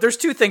happens, but there's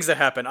two things that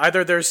happen.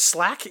 Either there's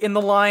slack in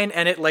the line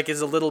and it like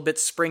is a little bit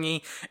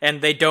springy,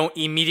 and they don't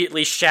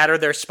immediately shatter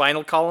their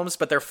spinal columns,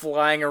 but they're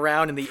flying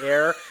around in the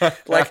air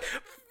like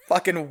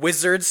fucking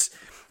wizards.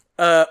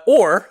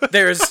 Or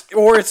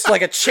it's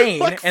like a chain,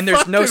 Like and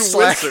there's no fucking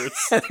slack.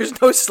 wizards.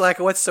 There's no slack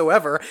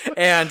whatsoever.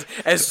 And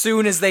as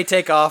soon as they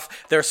take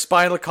off, their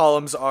spinal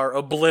columns are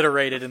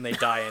obliterated, and they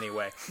die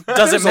anyway.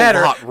 Doesn't There's a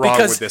matter lot wrong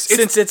because with this.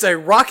 since it's a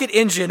rocket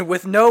engine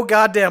with no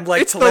goddamn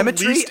like It's the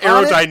telemetry least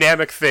on it,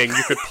 aerodynamic thing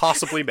you could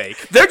possibly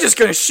make. they're just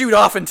gonna shoot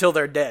off until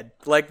they're dead.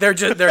 Like they're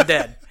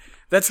dead.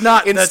 That's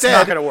not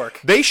gonna work.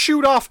 They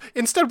shoot off.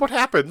 Instead, what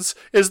happens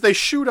is they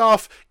shoot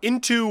off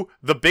into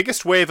the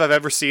biggest wave I've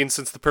ever seen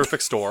since the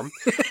perfect storm,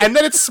 and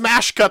then it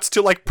smash cuts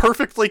to like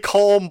perfectly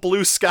calm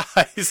blue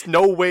skies,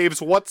 no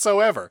waves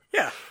whatsoever.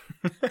 Yeah,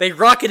 they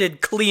rocketed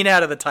clean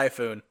out of the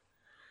typhoon.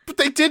 But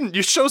they didn't.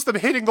 It shows them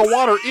hitting the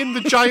water in the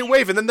giant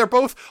wave, and then they're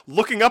both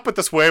looking up at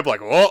this wave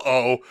like,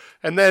 uh-oh,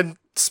 and then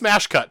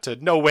smash cut to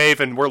no wave,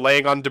 and we're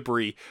laying on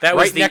debris. That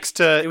was right next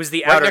to it was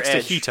the right outer next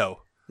edge. to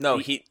Hito.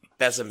 No,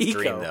 that's a Eco.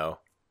 dream, though.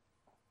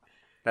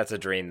 That's a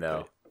dream,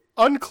 though.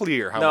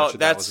 Unclear how No, much of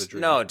that was a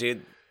dream. No,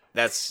 dude.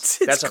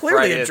 That's It's a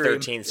clearly Friday a the dream.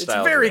 13th It's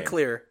style very dream.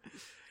 clear.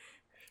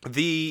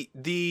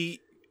 The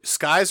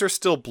skies are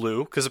still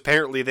blue because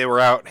apparently they were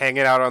out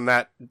hanging out on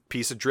that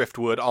piece of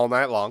driftwood all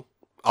night long,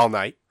 all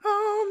night,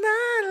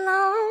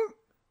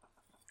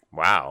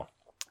 Wow.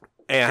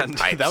 and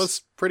Pipes. that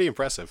was pretty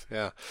impressive.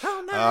 Yeah.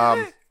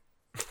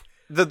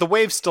 The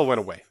waves still went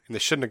away, and they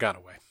shouldn't have gone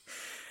away.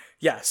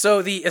 Yeah.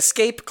 So the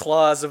escape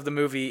clause of the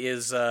movie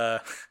is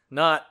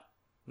not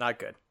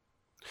good.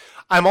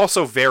 I'm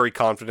also very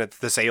confident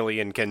that this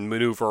alien can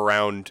maneuver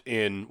around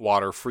in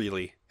water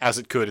freely, as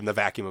it could in the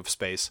vacuum of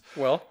space.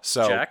 Well,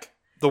 So Jack,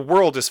 the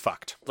world is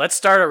fucked. let's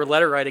start a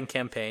letter writing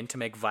campaign to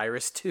make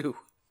Virus 2.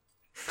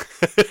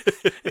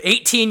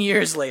 18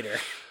 years later.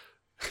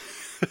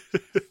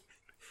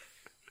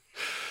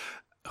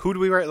 Who do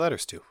we write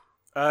letters to?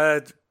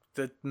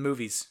 The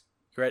movies.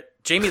 Right?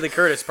 Jamie Lee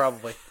Curtis,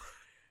 probably.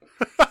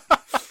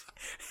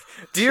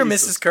 Dear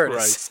Jesus Mrs. Curtis,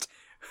 Christ.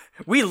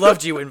 we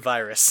loved you in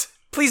Virus.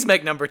 Please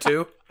make number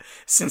 2.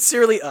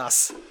 Sincerely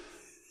us.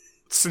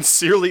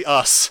 Sincerely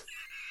us.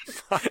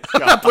 I'm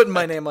not putting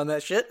my name on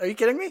that shit. Are you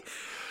kidding me?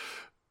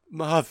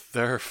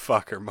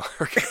 Motherfucker,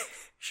 Mark.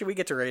 Should we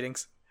get to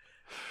ratings?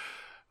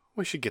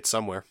 We should get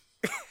somewhere.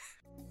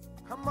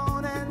 Come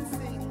on and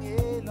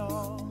sing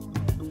along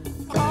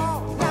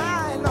all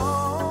night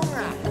long.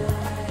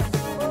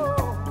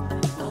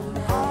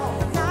 Oh,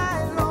 all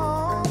night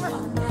long.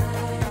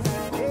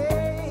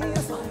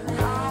 Yes,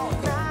 all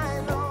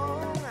night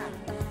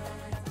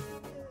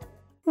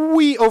long.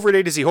 We over at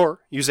A to Z Horror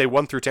use a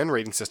 1 through 10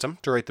 rating system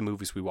to rate the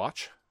movies we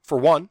watch. For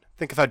 1,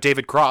 think of how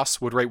David Cross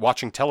would rate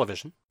watching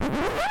television.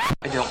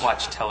 I don't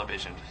watch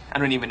television. I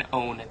don't even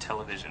own a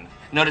television.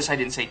 Notice I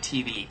didn't say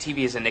TV.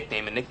 TV is a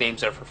nickname, and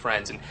nicknames are for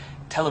friends, and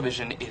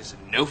television is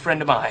no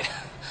friend of mine.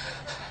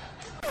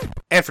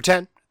 And for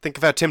 10, think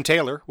of how Tim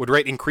Taylor would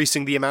rate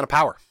increasing the amount of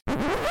power.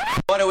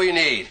 What do we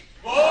need?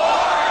 More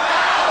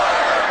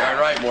power! All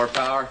right, more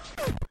power.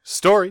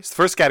 Stories, the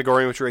first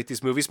category in which we rate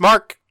these movies.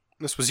 Mark,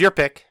 this was your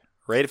pick.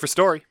 Rate it for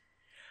story.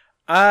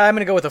 I'm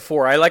going to go with a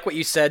 4. I like what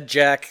you said,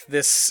 Jack.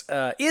 This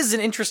is an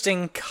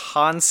interesting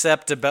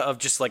concept of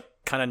just like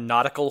kind of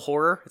nautical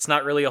horror. It's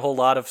not really a whole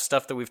lot of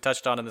stuff that we've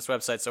touched on this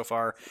website so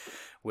far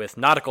with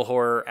nautical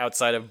horror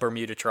outside of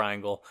Bermuda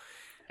Triangle.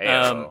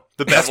 Hey-o.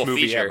 The best Double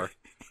movie feature.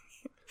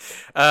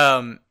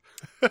 ever.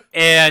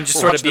 And just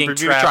We're sort of watching the being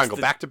Bermuda trapped. Triangle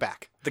back to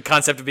back. The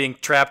concept of being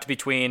trapped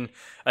between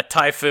a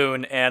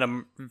typhoon and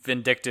a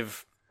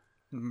vindictive,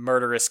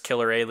 murderous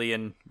killer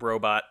alien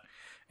robot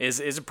is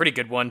a pretty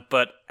good one.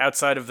 But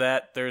outside of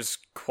that, there's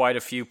quite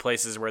a few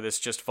places where this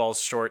just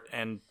falls short.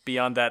 And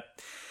beyond that,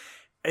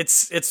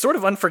 it's sort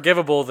of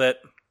unforgivable that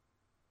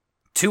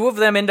 2 of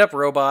them end up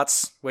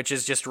robots, which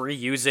is just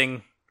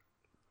reusing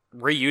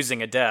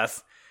a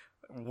death.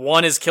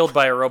 1 is killed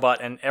by a robot,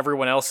 and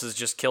everyone else is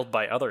just killed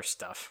by other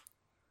stuff.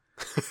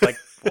 Like,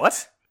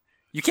 what?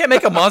 You can't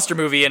make a monster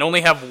movie and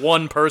only have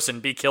 1 person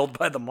be killed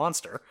by the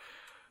monster.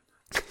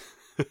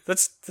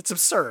 That's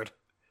absurd.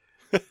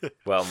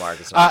 Well, Mark,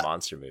 it's not a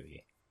monster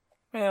movie.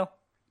 Well,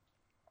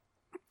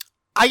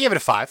 I give it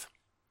a 5.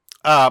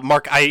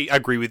 Mark, I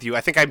agree with you.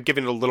 I think I'm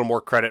giving it a little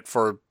more credit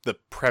for the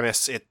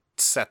premise it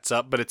sets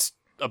up, but it's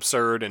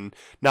absurd and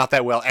not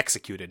that well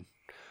executed.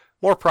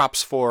 More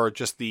props for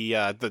just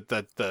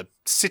the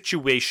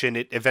situation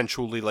it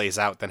eventually lays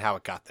out than how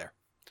it got there.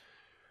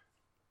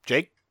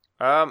 Jake?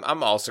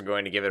 I'm also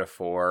going to give it a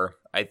 4.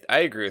 I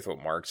agree with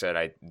what Mark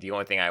said. The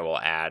only thing I will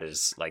add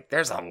is, like,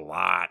 there's a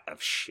lot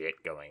of shit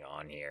going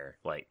on here.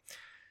 Like,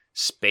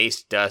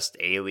 space dust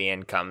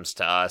alien comes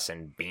to us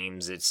and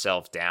beams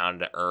itself down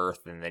to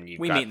Earth, and then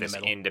you've got this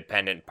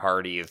independent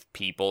party of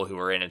people who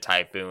are in a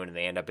typhoon, and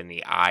they end up in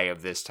the eye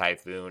of this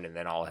typhoon, and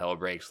then all hell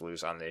breaks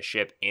loose on this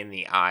ship in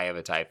the eye of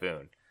a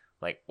typhoon.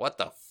 Like, what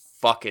the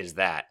fuck is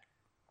that?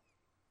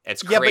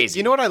 It's crazy. Yeah, but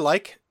you know what I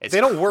like? It's they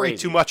don't worry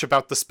crazy. too much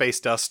about the space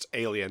dust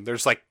alien.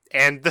 There's like,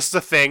 and this is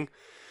a thing,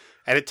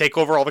 and it take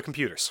over all the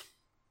computers.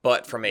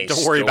 But from a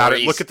don't worry about it.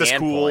 story Look at this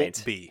cool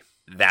standpoint, bee.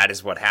 That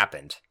is what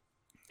happened.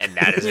 And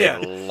that is Yeah.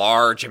 a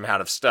large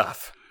amount of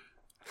stuff.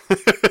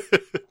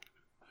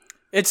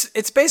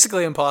 It's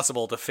basically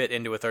impossible to fit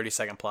into a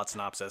 30-second plot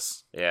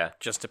synopsis. Yeah.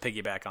 Just to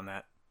piggyback on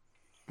that.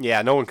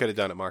 Yeah, no one could have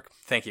done it, Mark.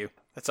 Thank you.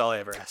 That's all I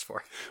ever asked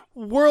for.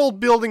 World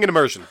building and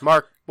immersion.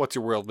 Mark, what's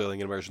your world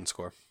building and immersion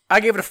score? I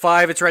gave it a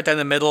 5. It's right down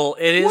the middle.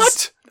 It is.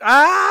 What?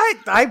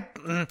 I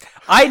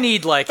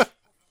need like.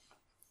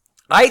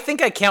 I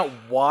think I count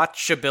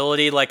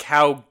watchability, like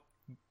how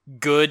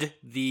good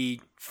the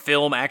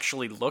film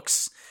actually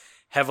looks,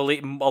 a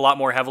lot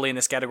more heavily in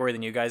this category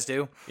than you guys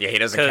do. Yeah, he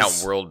doesn't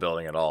count world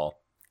building at all.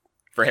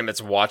 For him,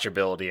 it's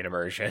watchability and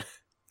immersion.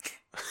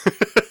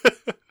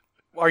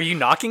 Are you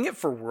knocking it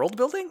for world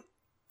building?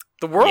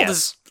 The world Yes.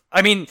 is.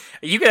 I mean,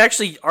 you could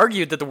actually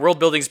argue that the world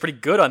building is pretty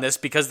good on this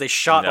because they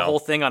shot the whole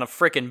thing on a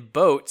frickin'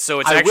 boat, so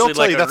it's I actually will tell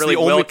like you a that's really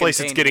the only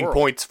place it's well-contained getting world.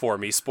 points for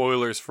me.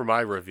 Spoilers for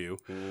my review.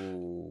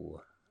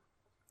 Ooh.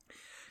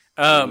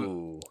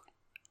 Ooh.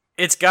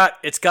 It's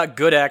got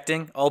good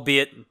acting,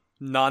 albeit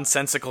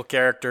nonsensical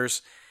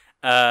characters.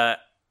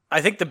 I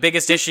think the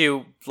biggest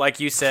issue, like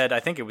you said, I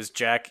think it was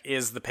Jack,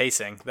 is the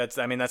pacing. That's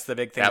the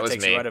big thing that was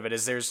takes me. you out of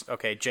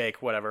it.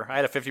 Jake, whatever. I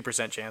had a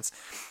 50% chance.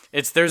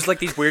 There's like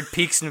these weird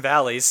peaks and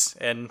valleys,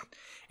 and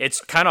it's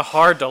kind of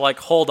hard to like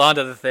hold on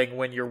to the thing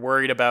when you're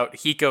worried about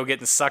Hiko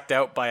getting sucked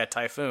out by a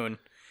typhoon,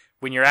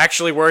 when you're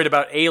actually worried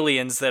about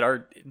aliens that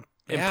are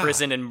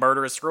imprisoned in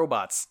murderous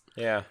robots.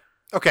 Yeah.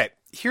 Okay,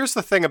 here's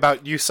the thing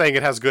about you saying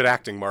it has good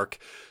acting, Mark.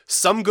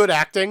 Some good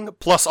acting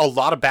plus a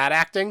lot of bad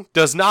acting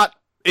it's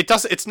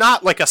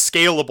not like a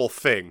scalable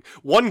thing.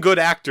 One good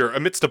actor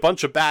amidst a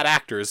bunch of bad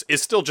actors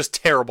is still just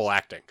terrible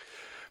acting.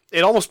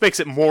 It almost makes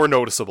it more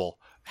noticeable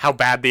how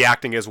bad the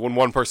acting is when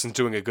one person's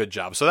doing a good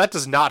job. So that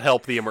does not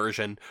help the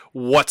immersion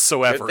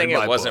whatsoever. Good thing in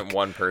my it wasn't book.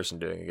 one person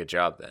doing a good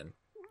job then.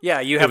 Yeah,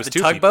 you have was the 2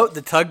 tugboat.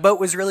 people. The tugboat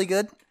was really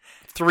good.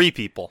 3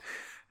 people.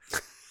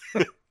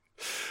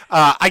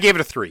 I gave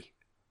it a 3.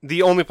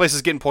 The only place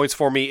it's getting points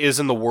for me is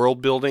in the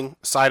world building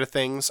side of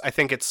things. I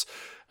think it's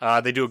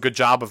they do a good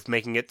job of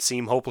making it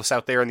seem hopeless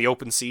out there in the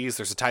open seas.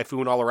 There's a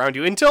typhoon all around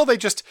you until they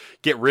just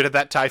get rid of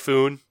that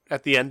typhoon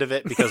at the end of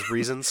it because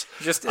reasons.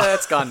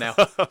 It's gone now.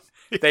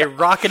 They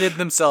rocketed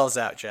themselves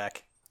out,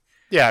 Jack.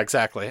 Yeah,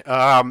 exactly.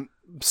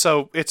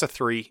 So it's a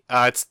 3.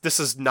 This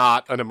is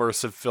not an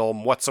immersive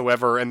film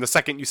whatsoever. And the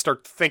second you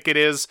start to think it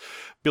is,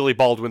 Billy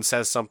Baldwin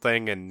says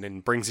something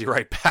and brings you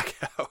right back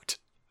out.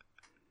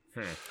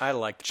 I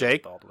liked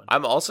Jake. Baldwin.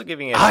 I'm also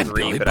giving it a I'm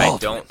 3, Billy but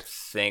Baldwin. I don't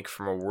think,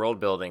 from a world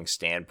building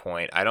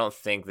standpoint, I don't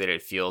think that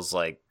it feels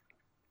like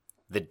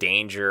the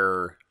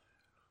danger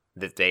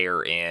that they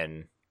are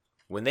in.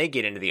 When they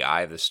get into the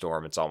eye of the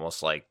storm, it's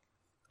almost like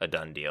a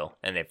done deal,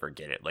 and they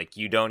forget it. Like,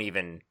 you don't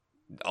even...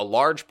 A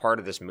large part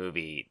of this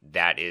movie,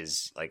 that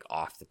is, like,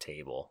 off the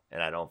table,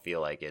 and I don't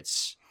feel like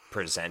it's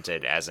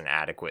presented as an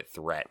adequate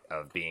threat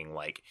of being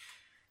like,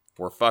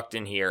 we're fucked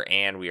in here,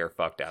 and we are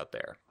fucked out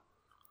there.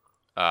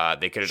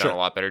 They could have done a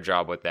lot better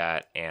job with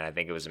that, and I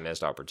think it was a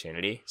missed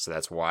opportunity. So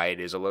that's why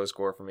it is a low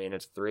score for me, and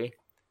it's 3.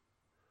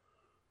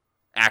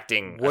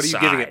 Acting What aside,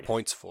 are you giving it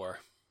points for?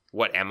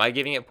 What am I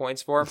giving it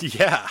points for?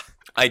 Yeah.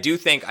 I do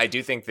think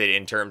that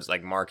in terms,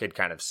 like Mark had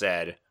kind of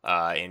said,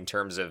 in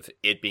terms of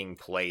it being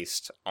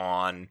placed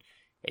on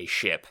a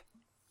ship,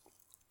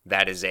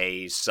 that is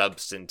a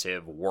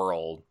substantive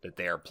world that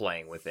they are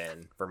playing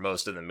within for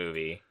most of the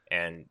movie,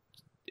 and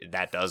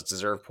that does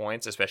deserve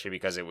points, especially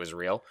because it was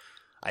real.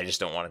 I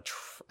just don't want to...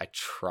 I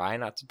try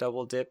not to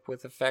double dip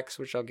with effects,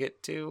 which I'll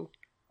get to.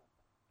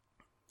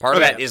 Part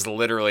of that is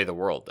literally the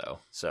world, though,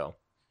 so...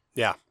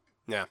 Yeah.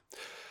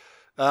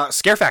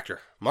 Scare factor.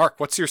 Mark,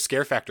 what's your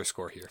scare factor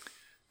score here?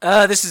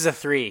 This is a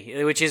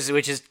 3, which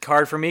is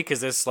hard for me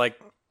because this like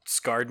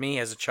scarred me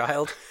as a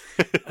child.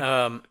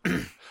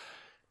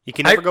 You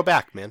can never go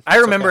back, man. I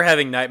It's remember okay.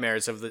 having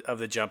nightmares of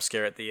the jump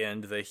scare at the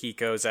end. The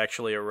Hiko is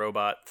actually a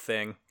robot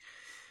thing.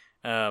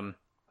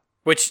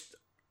 Which,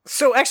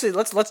 so actually,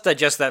 let's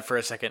digest that for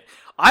a second.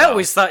 I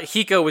always thought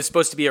Hiko was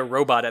supposed to be a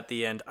robot at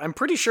the end. I'm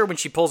pretty sure when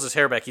she pulls his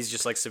hair back, he's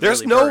just like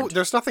severely burned.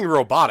 There's nothing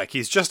robotic.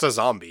 He's just a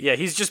zombie. Yeah,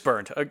 he's just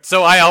burned.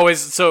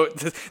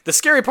 The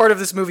scary part of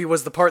this movie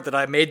was the part that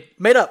I made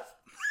up,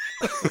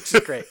 which is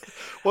great.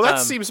 Well, that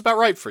seems about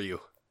right for you.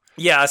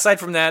 Yeah,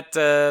 aside from that,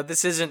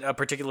 this isn't a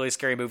particularly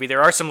scary movie.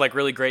 There are some like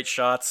really great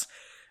shots.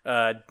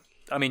 I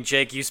mean,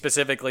 Jake, you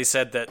specifically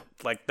said that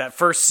like that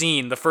first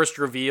scene, the first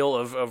reveal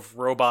of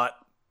robot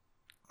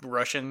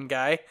Russian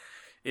guy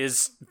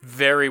is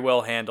very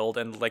well handled,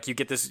 and like you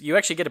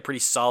actually get a pretty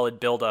solid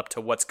build up to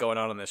what's going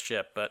on this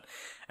ship. But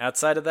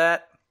outside of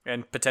that,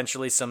 and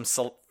potentially some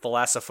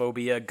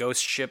thalassophobia,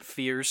 ghost ship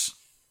fears,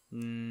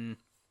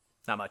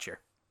 Not much here.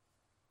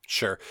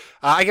 Sure.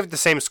 I give it the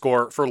same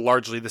score for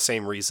largely the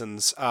same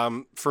reasons.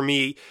 For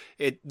me,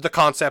 the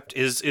concept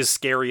is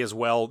scary as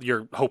well.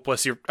 You're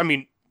hopeless.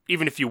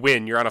 Even if you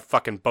win, you're on a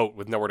fucking boat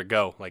with nowhere to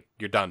go. Like,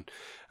 you're done.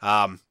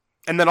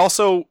 And then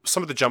also,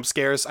 some of the jump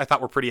scares I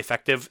thought were pretty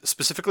effective.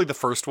 Specifically the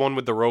first one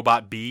with the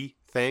robot bee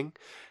thing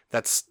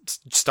that's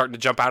starting to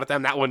jump out at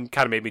them. That one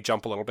kind of made me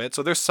jump a little bit.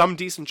 So there's some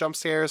decent jump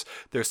scares.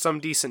 There's some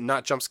decent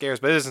not jump scares,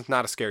 but it is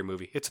not a scary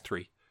movie. It's a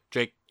 3.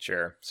 Jake?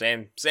 Sure.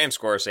 Same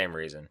score, same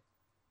reason.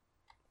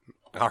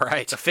 All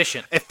right. It's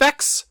efficient.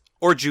 Effects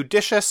or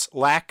judicious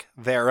lack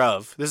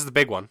thereof. This is the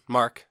big one.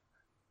 Mark?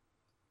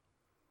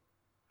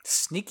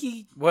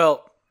 Sneaky.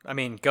 Well, I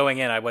mean, going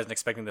in, I wasn't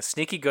expecting the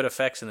sneaky good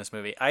effects in this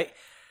movie.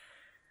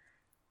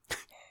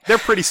 They're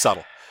pretty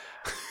subtle.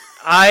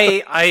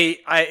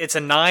 It's a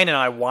 9, and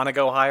I want to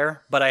go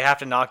higher, but I have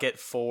to knock it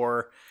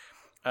for.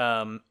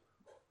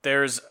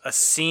 There's a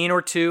scene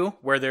or two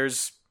where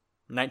there's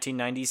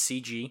 1990s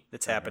CG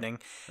that's happening,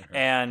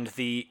 and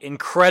the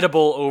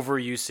incredible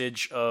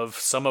overusage of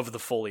some of the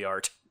Foley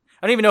art.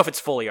 I don't even know if it's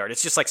Foley art.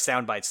 It's just like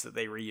sound bites that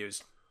they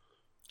reused.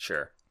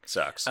 Sure.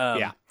 Sucks.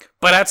 Yeah.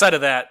 But outside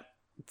of that,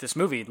 this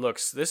movie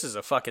this is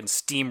a fucking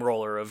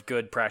steamroller of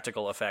good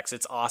practical effects.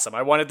 It's awesome.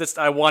 I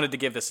wanted to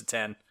give this a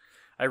 10.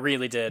 I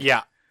really did.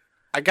 Yeah.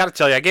 I gotta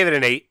tell you, I gave it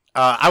an 8.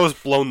 I was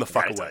blown the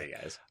fuck away. Tell you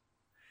guys.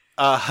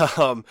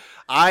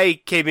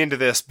 I came into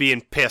this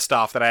being pissed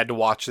off that I had to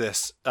watch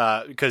this,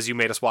 because you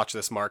made us watch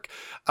this, Mark.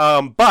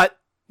 But,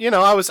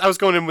 I was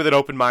going in with an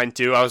open mind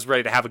too. I was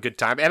ready to have a good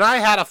time, and I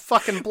had a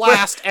fucking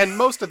blast, and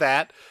most of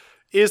that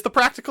is the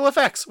practical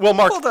effects. Well,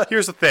 Mark,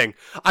 here's the thing.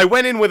 I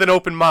went in with an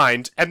open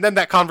mind, and then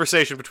that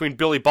conversation between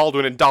Billy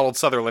Baldwin and Donald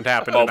Sutherland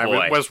happened, and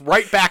I was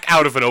right back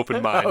out of an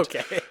open mind.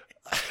 Okay.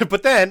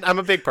 But then, I'm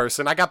a big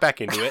person. I got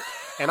back into it,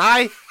 and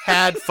I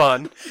had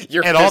fun.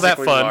 You're and all that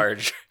physically fun.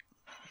 large.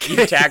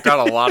 You tacked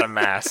on a lot of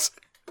mass.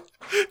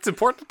 It's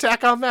important to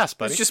tack on mass,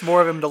 buddy. It's just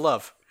more of him to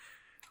love.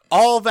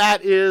 All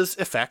that is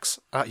effects.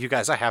 You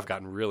guys, I have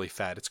gotten really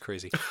fat. It's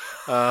crazy.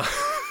 Wow.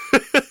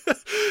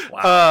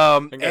 I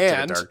think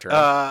that took a dark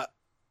turn.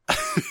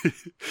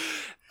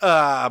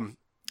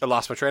 I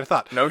lost my train of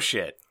thought. No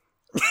shit.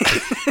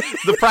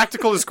 The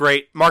practical is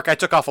great. Mark, I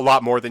took off a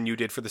lot more than you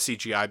did for the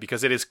CGI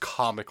because it is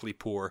comically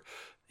poor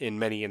in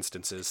many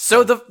instances.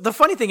 So the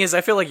funny thing is,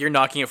 I feel like you're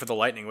knocking it for the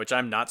lightning, which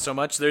I'm not so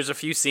much. There's a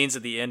few scenes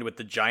at the end with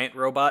the giant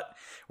robot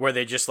where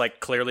they just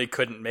clearly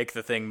couldn't make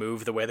the thing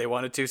move the way they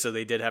wanted to, so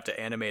they did have to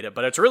animate it.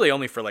 But it's really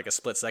only for a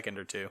split second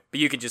or two. But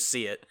you can just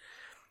see it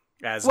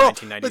as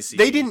 1990s CG.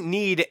 They didn't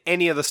need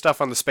any of the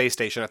stuff on the space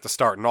station at the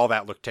start, and all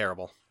that looked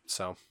terrible.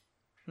 So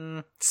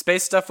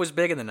space stuff was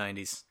big in the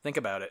 90s. Think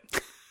about it.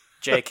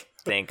 Jake.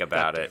 Think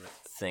about it.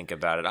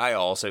 I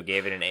also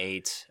gave it an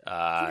 8. You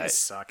guys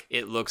suck.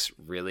 It looks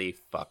really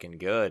fucking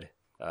good.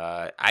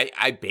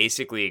 I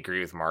basically agree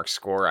with Mark's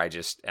score. I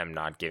just am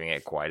not giving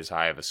it quite as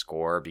high of a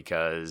score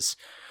because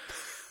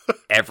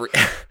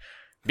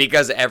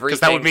because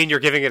that would mean you're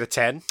giving it a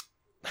 10?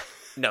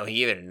 No, he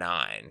gave it a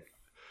 9.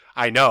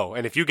 I know,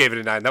 and if you gave it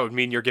a 9, that would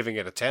mean you're giving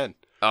it a 10.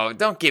 Oh,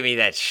 don't give me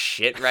that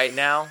shit right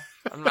now.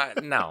 I'm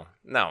not.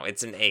 No,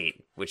 it's an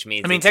 8, which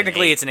means. I mean,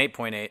 technically, it's an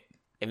 8.8.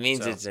 It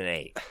means it's an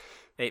 8.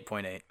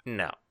 8.8.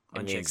 No,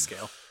 on Jake's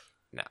scale.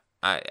 No,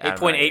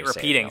 8.8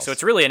 repeating, so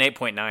it's really an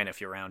 8.9 if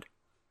you round.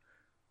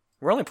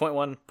 We're only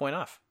 0.1 point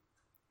off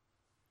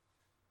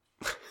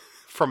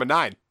from a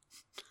 9.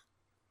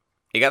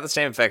 You got the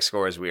same effect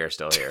score as we are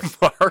still here,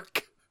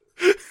 Mark.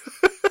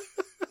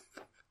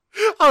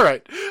 All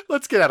right,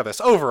 let's get out of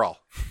this. Overall,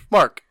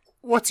 Mark,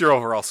 what's your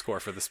overall score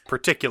for this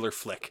particular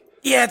flick?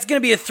 Yeah, it's gonna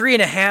be a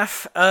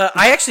 3.5.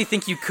 I actually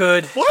think you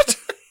could. What?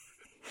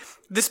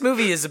 This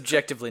movie is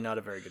objectively not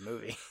a very good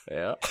movie.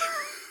 Yeah.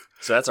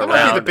 So that's that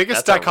might be the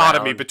biggest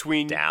dichotomy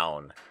between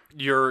down.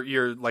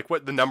 Your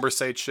what the numbers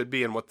say it should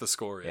be and what the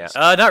score is.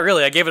 Yeah. Not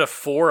really. I gave it a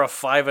 4, a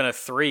 5, and a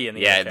 3 in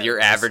the Yeah, your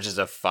average is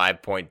a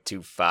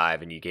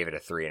 5.25, and you gave it a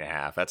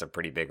 3.5. That's a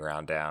pretty big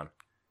round down.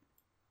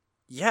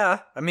 Yeah,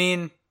 I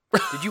mean,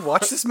 did you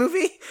watch this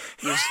movie?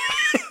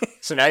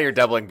 So now you're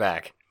doubling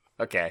back.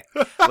 Okay.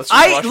 Let's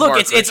just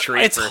watch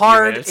it's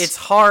hard. It's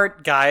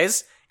hard,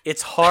 guys.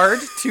 It's hard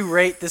to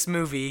rate this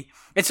movie.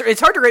 It's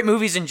hard to rate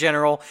movies in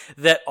general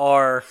that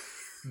are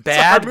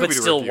bad but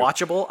still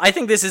watchable. I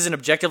think this is an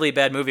objectively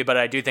bad movie, but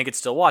I do think it's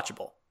still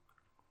watchable.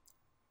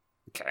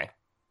 Okay.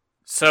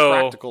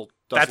 So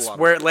that's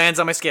where it lands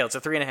on my scale. It's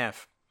a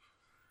 3.5.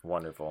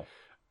 Wonderful.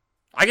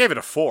 I gave it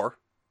a 4.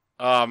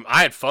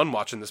 I had fun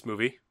watching this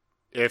movie,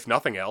 if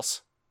nothing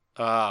else.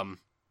 So,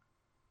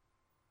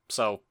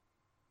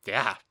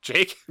 yeah,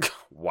 Jake.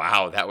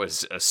 Wow, that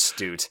was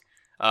astute.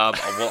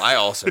 Well, I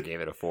also gave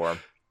it a 4.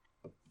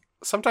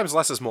 Sometimes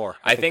less is more.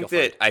 I think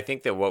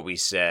that what we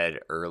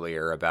said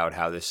earlier about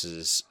how this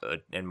is,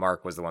 and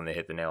Mark was the one that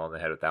hit the nail on the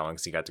head with that one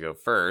because he got to go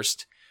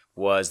first,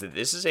 was that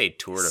this is a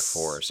tour de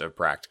force of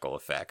practical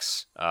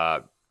effects.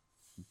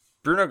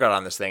 Bruno got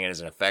on this thing, and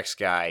as an effects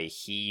guy,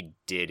 he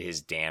did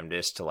his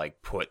damnedest to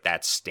put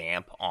that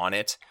stamp on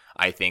it.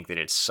 I think that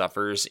it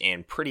suffers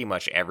in pretty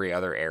much every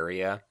other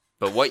area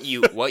But what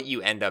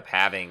you end up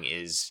having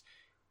is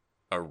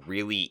a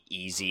really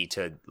easy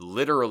to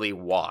literally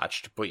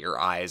watch, to put your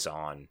eyes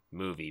on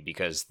movie,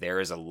 because there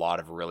is a lot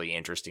of really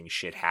interesting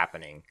shit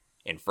happening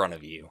in front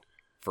of you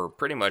for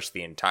pretty much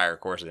the entire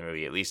course of the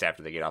movie, at least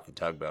after they get off the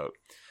tugboat.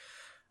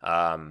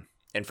 And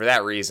for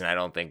that reason, I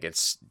don't think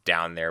it's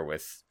down there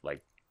with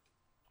like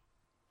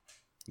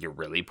your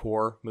really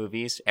poor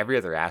movies. Every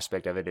other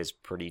aspect of it is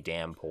pretty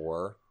damn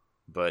poor,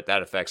 but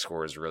that effects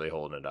score is really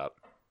holding it up.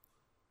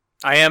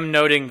 I am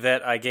noting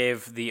that I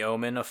gave The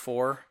Omen a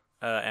 4,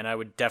 and I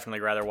would definitely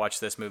rather watch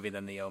this movie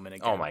than The Omen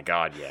again. Oh my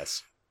god,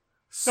 yes.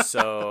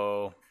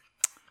 So,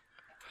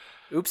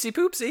 oopsie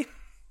poopsie.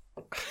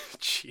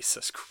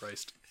 Jesus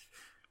Christ.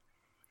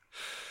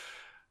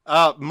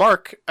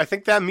 Mark, I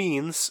think that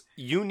means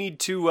you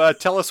need to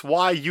tell us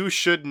why you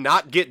should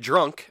not get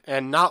drunk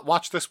and not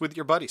watch this with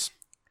your buddies.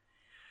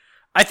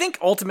 I think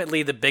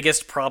ultimately the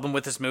biggest problem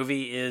with this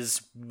movie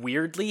is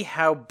weirdly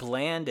how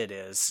bland it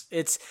is.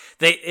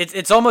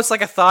 It's almost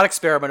like a thought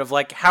experiment of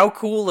like how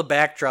cool a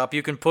backdrop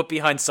you can put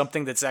behind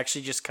something that's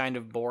actually just kind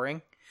of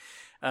boring.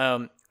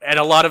 And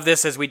a lot of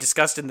this, as we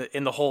discussed in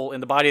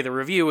the body of the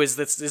review, is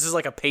this is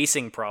like a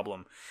pacing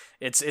problem.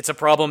 It's a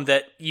problem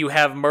that you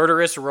have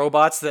murderous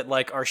robots that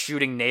like are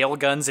shooting nail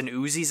guns and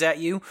Uzis at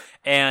you,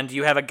 and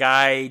you have a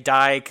guy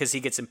die because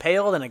he gets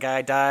impaled, and a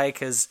guy die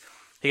because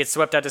he gets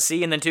swept out to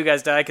sea, and then two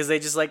guys die because they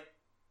just like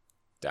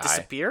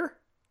disappear.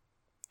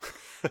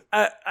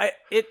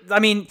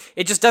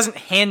 It just doesn't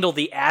handle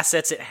the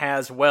assets it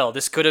has well.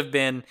 This could have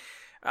been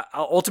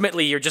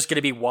ultimately you're just going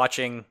to be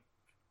watching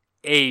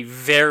a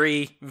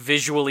very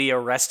visually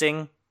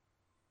arresting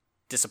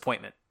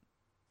disappointment.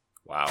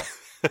 Wow.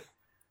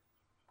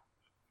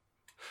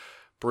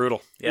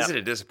 Brutal. Yeah. Is it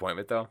a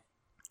disappointment though?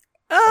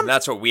 And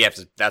that's what we have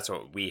to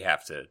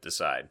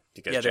decide,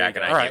 because Jack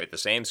and I gave it the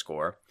same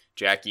score.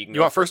 Jack, you can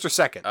You want first or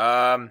second?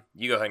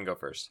 You go ahead and go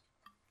first.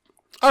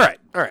 All right.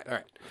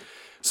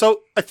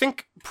 So I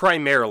think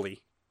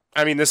primarily,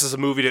 I mean, this is a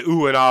movie to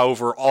ooh and ah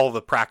over all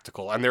the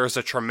practical, and there is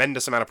a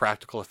tremendous amount of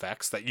practical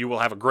effects that you will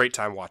have a great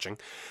time watching.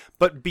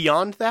 But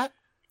beyond that,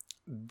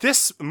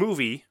 this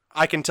movie,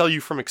 I can tell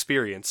you from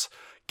experience,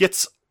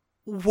 gets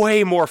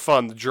way more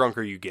fun the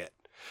drunker you get.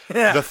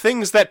 Yeah. The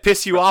things that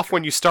piss you off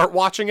when you start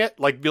watching it,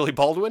 like Billy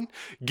Baldwin,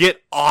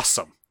 get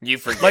awesome. You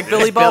forget like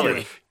Billy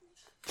Baldwin.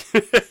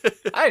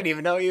 I didn't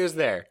even know he was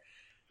there.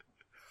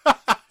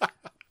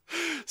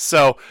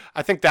 So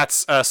I think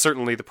that's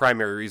certainly the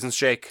primary reasons.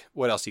 Jake,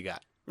 what else you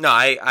got? No,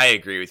 I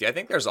agree with you. I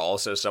think there's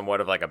also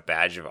somewhat of like a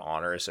badge of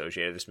honor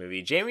associated with this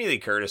movie. Jamie Lee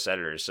Curtis said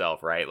it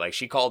herself, right? Like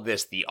she called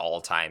this the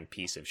all-time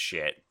piece of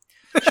shit.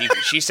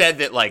 She said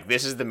that like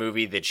this is the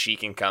movie that she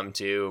can come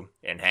to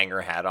and hang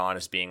her hat on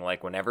as being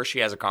like whenever she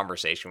has a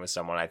conversation with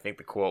someone. I think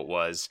the quote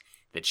was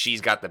that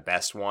she's got the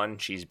best one.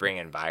 She's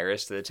bringing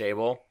virus to the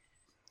table.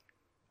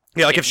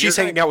 Yeah, like if she's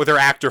hanging out with her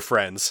actor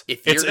friends.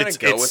 If you're going to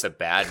go with a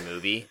bad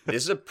movie,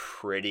 this is a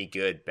pretty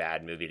good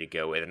bad movie to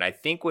go with. And I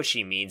think what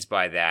she means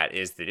by that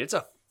is that it's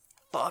a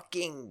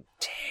fucking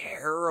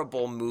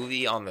terrible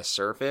movie on the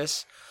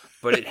surface,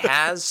 but it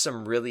has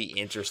some really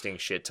interesting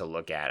shit to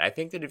look at. I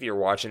think that if you're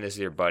watching this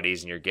with your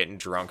buddies and you're getting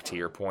drunk, to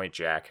your point,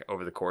 Jack,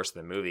 over the course of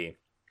the movie,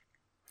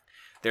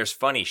 there's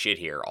funny shit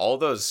here. All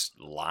those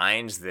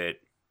lines that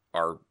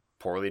are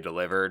poorly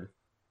delivered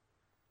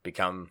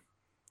become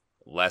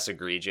less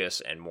egregious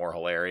and more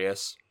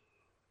hilarious.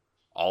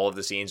 All of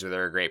the scenes where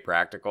they're great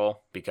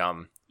practical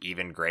become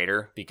even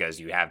greater because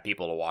you have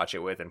people to watch it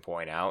with and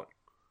point out,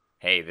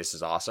 hey, this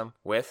is awesome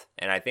with.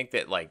 And I think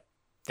that like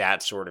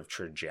that sort of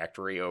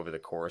trajectory over the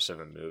course of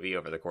a movie,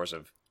 over the course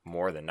of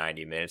more than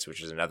 90 minutes,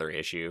 which is another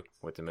issue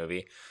with the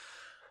movie,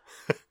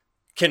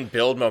 can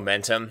build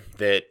momentum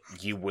that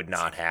you would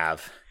not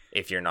have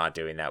if you're not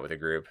doing that with a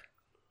group.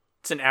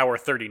 It's an hour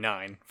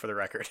 39 for the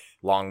record.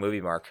 Long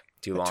movie, Mark.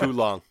 Too long. Too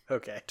long.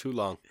 Okay. Too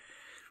long.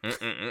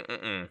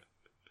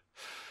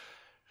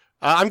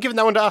 I'm giving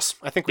that one to us.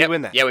 I think we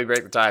win that. Yeah, we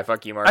break the tie.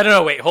 Fuck you, Mark. I don't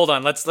know. Wait, hold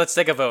on. Let's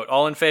take a vote.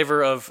 All in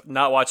favor of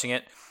not watching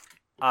it?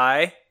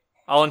 Aye.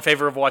 All in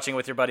favor of watching it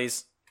with your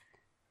buddies?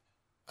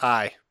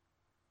 Aye.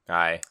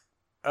 Oh,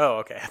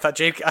 okay. I thought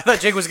Jake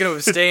was going to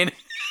abstain.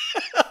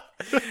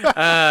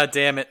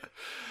 Damn it.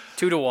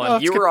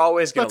 2-1. You were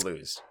always going to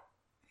lose.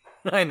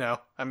 I know.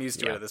 I'm used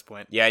to it at this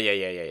point. Yeah.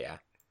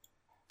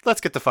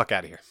 Let's get the fuck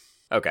out of here.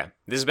 Okay.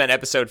 This has been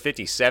episode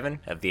 57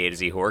 of the A to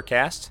Z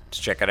Horrorcast.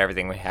 To check out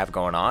everything we have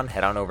going on,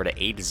 head on over to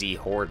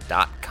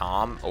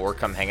a2zhorror.com or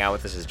come hang out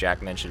with us, as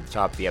Jack mentioned at the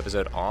top of the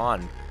episode,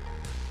 on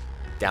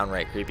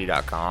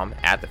downrightcreepy.com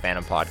at the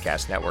Phantom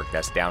Podcast Network.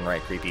 That's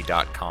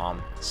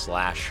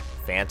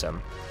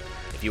downrightcreepy.com/Phantom.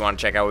 If you want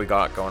to check out what we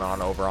got going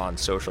on over on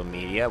social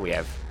media, we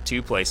have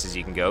 2 places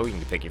you can go. You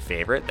can pick your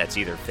favorite. That's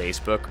either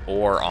Facebook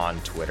or on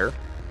Twitter.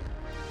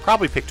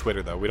 Probably pick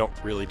Twitter, though. We don't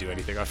really do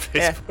anything on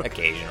Facebook.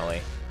 Occasionally.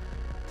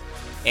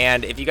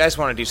 And if you guys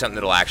want to do something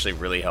that'll actually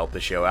really help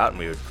the show out, and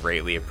we would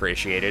greatly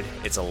appreciate it,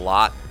 it's a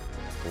lot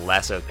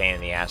less of a pain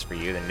in the ass for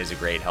you than it is a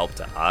great help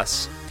to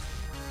us.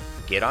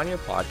 Get on your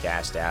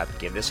podcast app,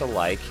 give this a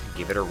like,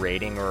 give it a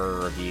rating or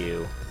a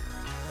review,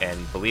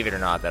 And believe it or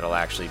not, that'll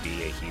actually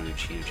be a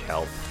huge, huge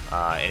help.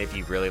 And if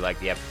you really like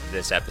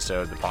this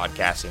episode, the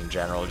podcast in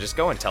general, just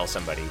go and tell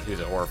somebody who's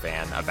a horror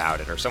fan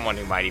about it, or someone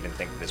who might even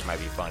think that this might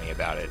be funny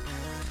about it.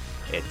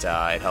 It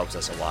helps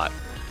us a lot.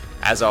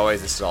 As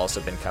always, this has also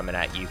been coming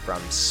at you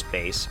from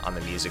space on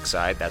the music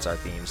side. That's our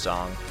theme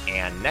song.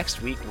 And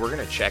next week, we're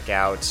going to check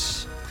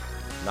out,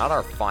 not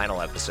our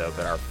final episode,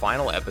 but our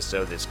final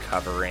episode that's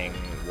covering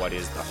what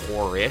is the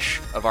horror-ish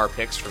of our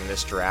picks from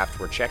this draft.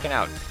 We're checking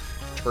out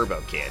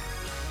Turbo Kid,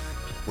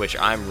 which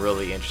I'm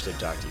really interested to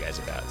talk to you guys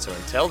about. So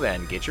until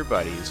then, get your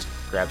buddies,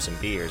 grab some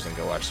beers, and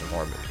go watch some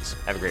horror movies.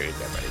 Have a great week,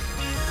 everybody.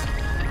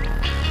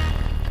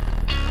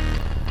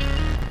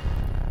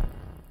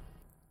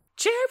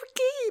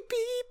 Cherokee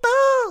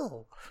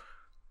people,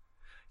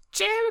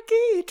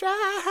 Cherokee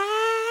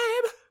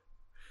tribe,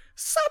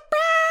 so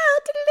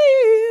proud to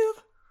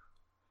live,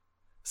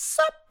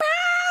 so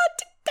proud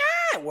to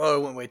die.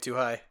 Whoa, I went way too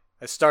high.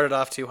 I started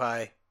off too high.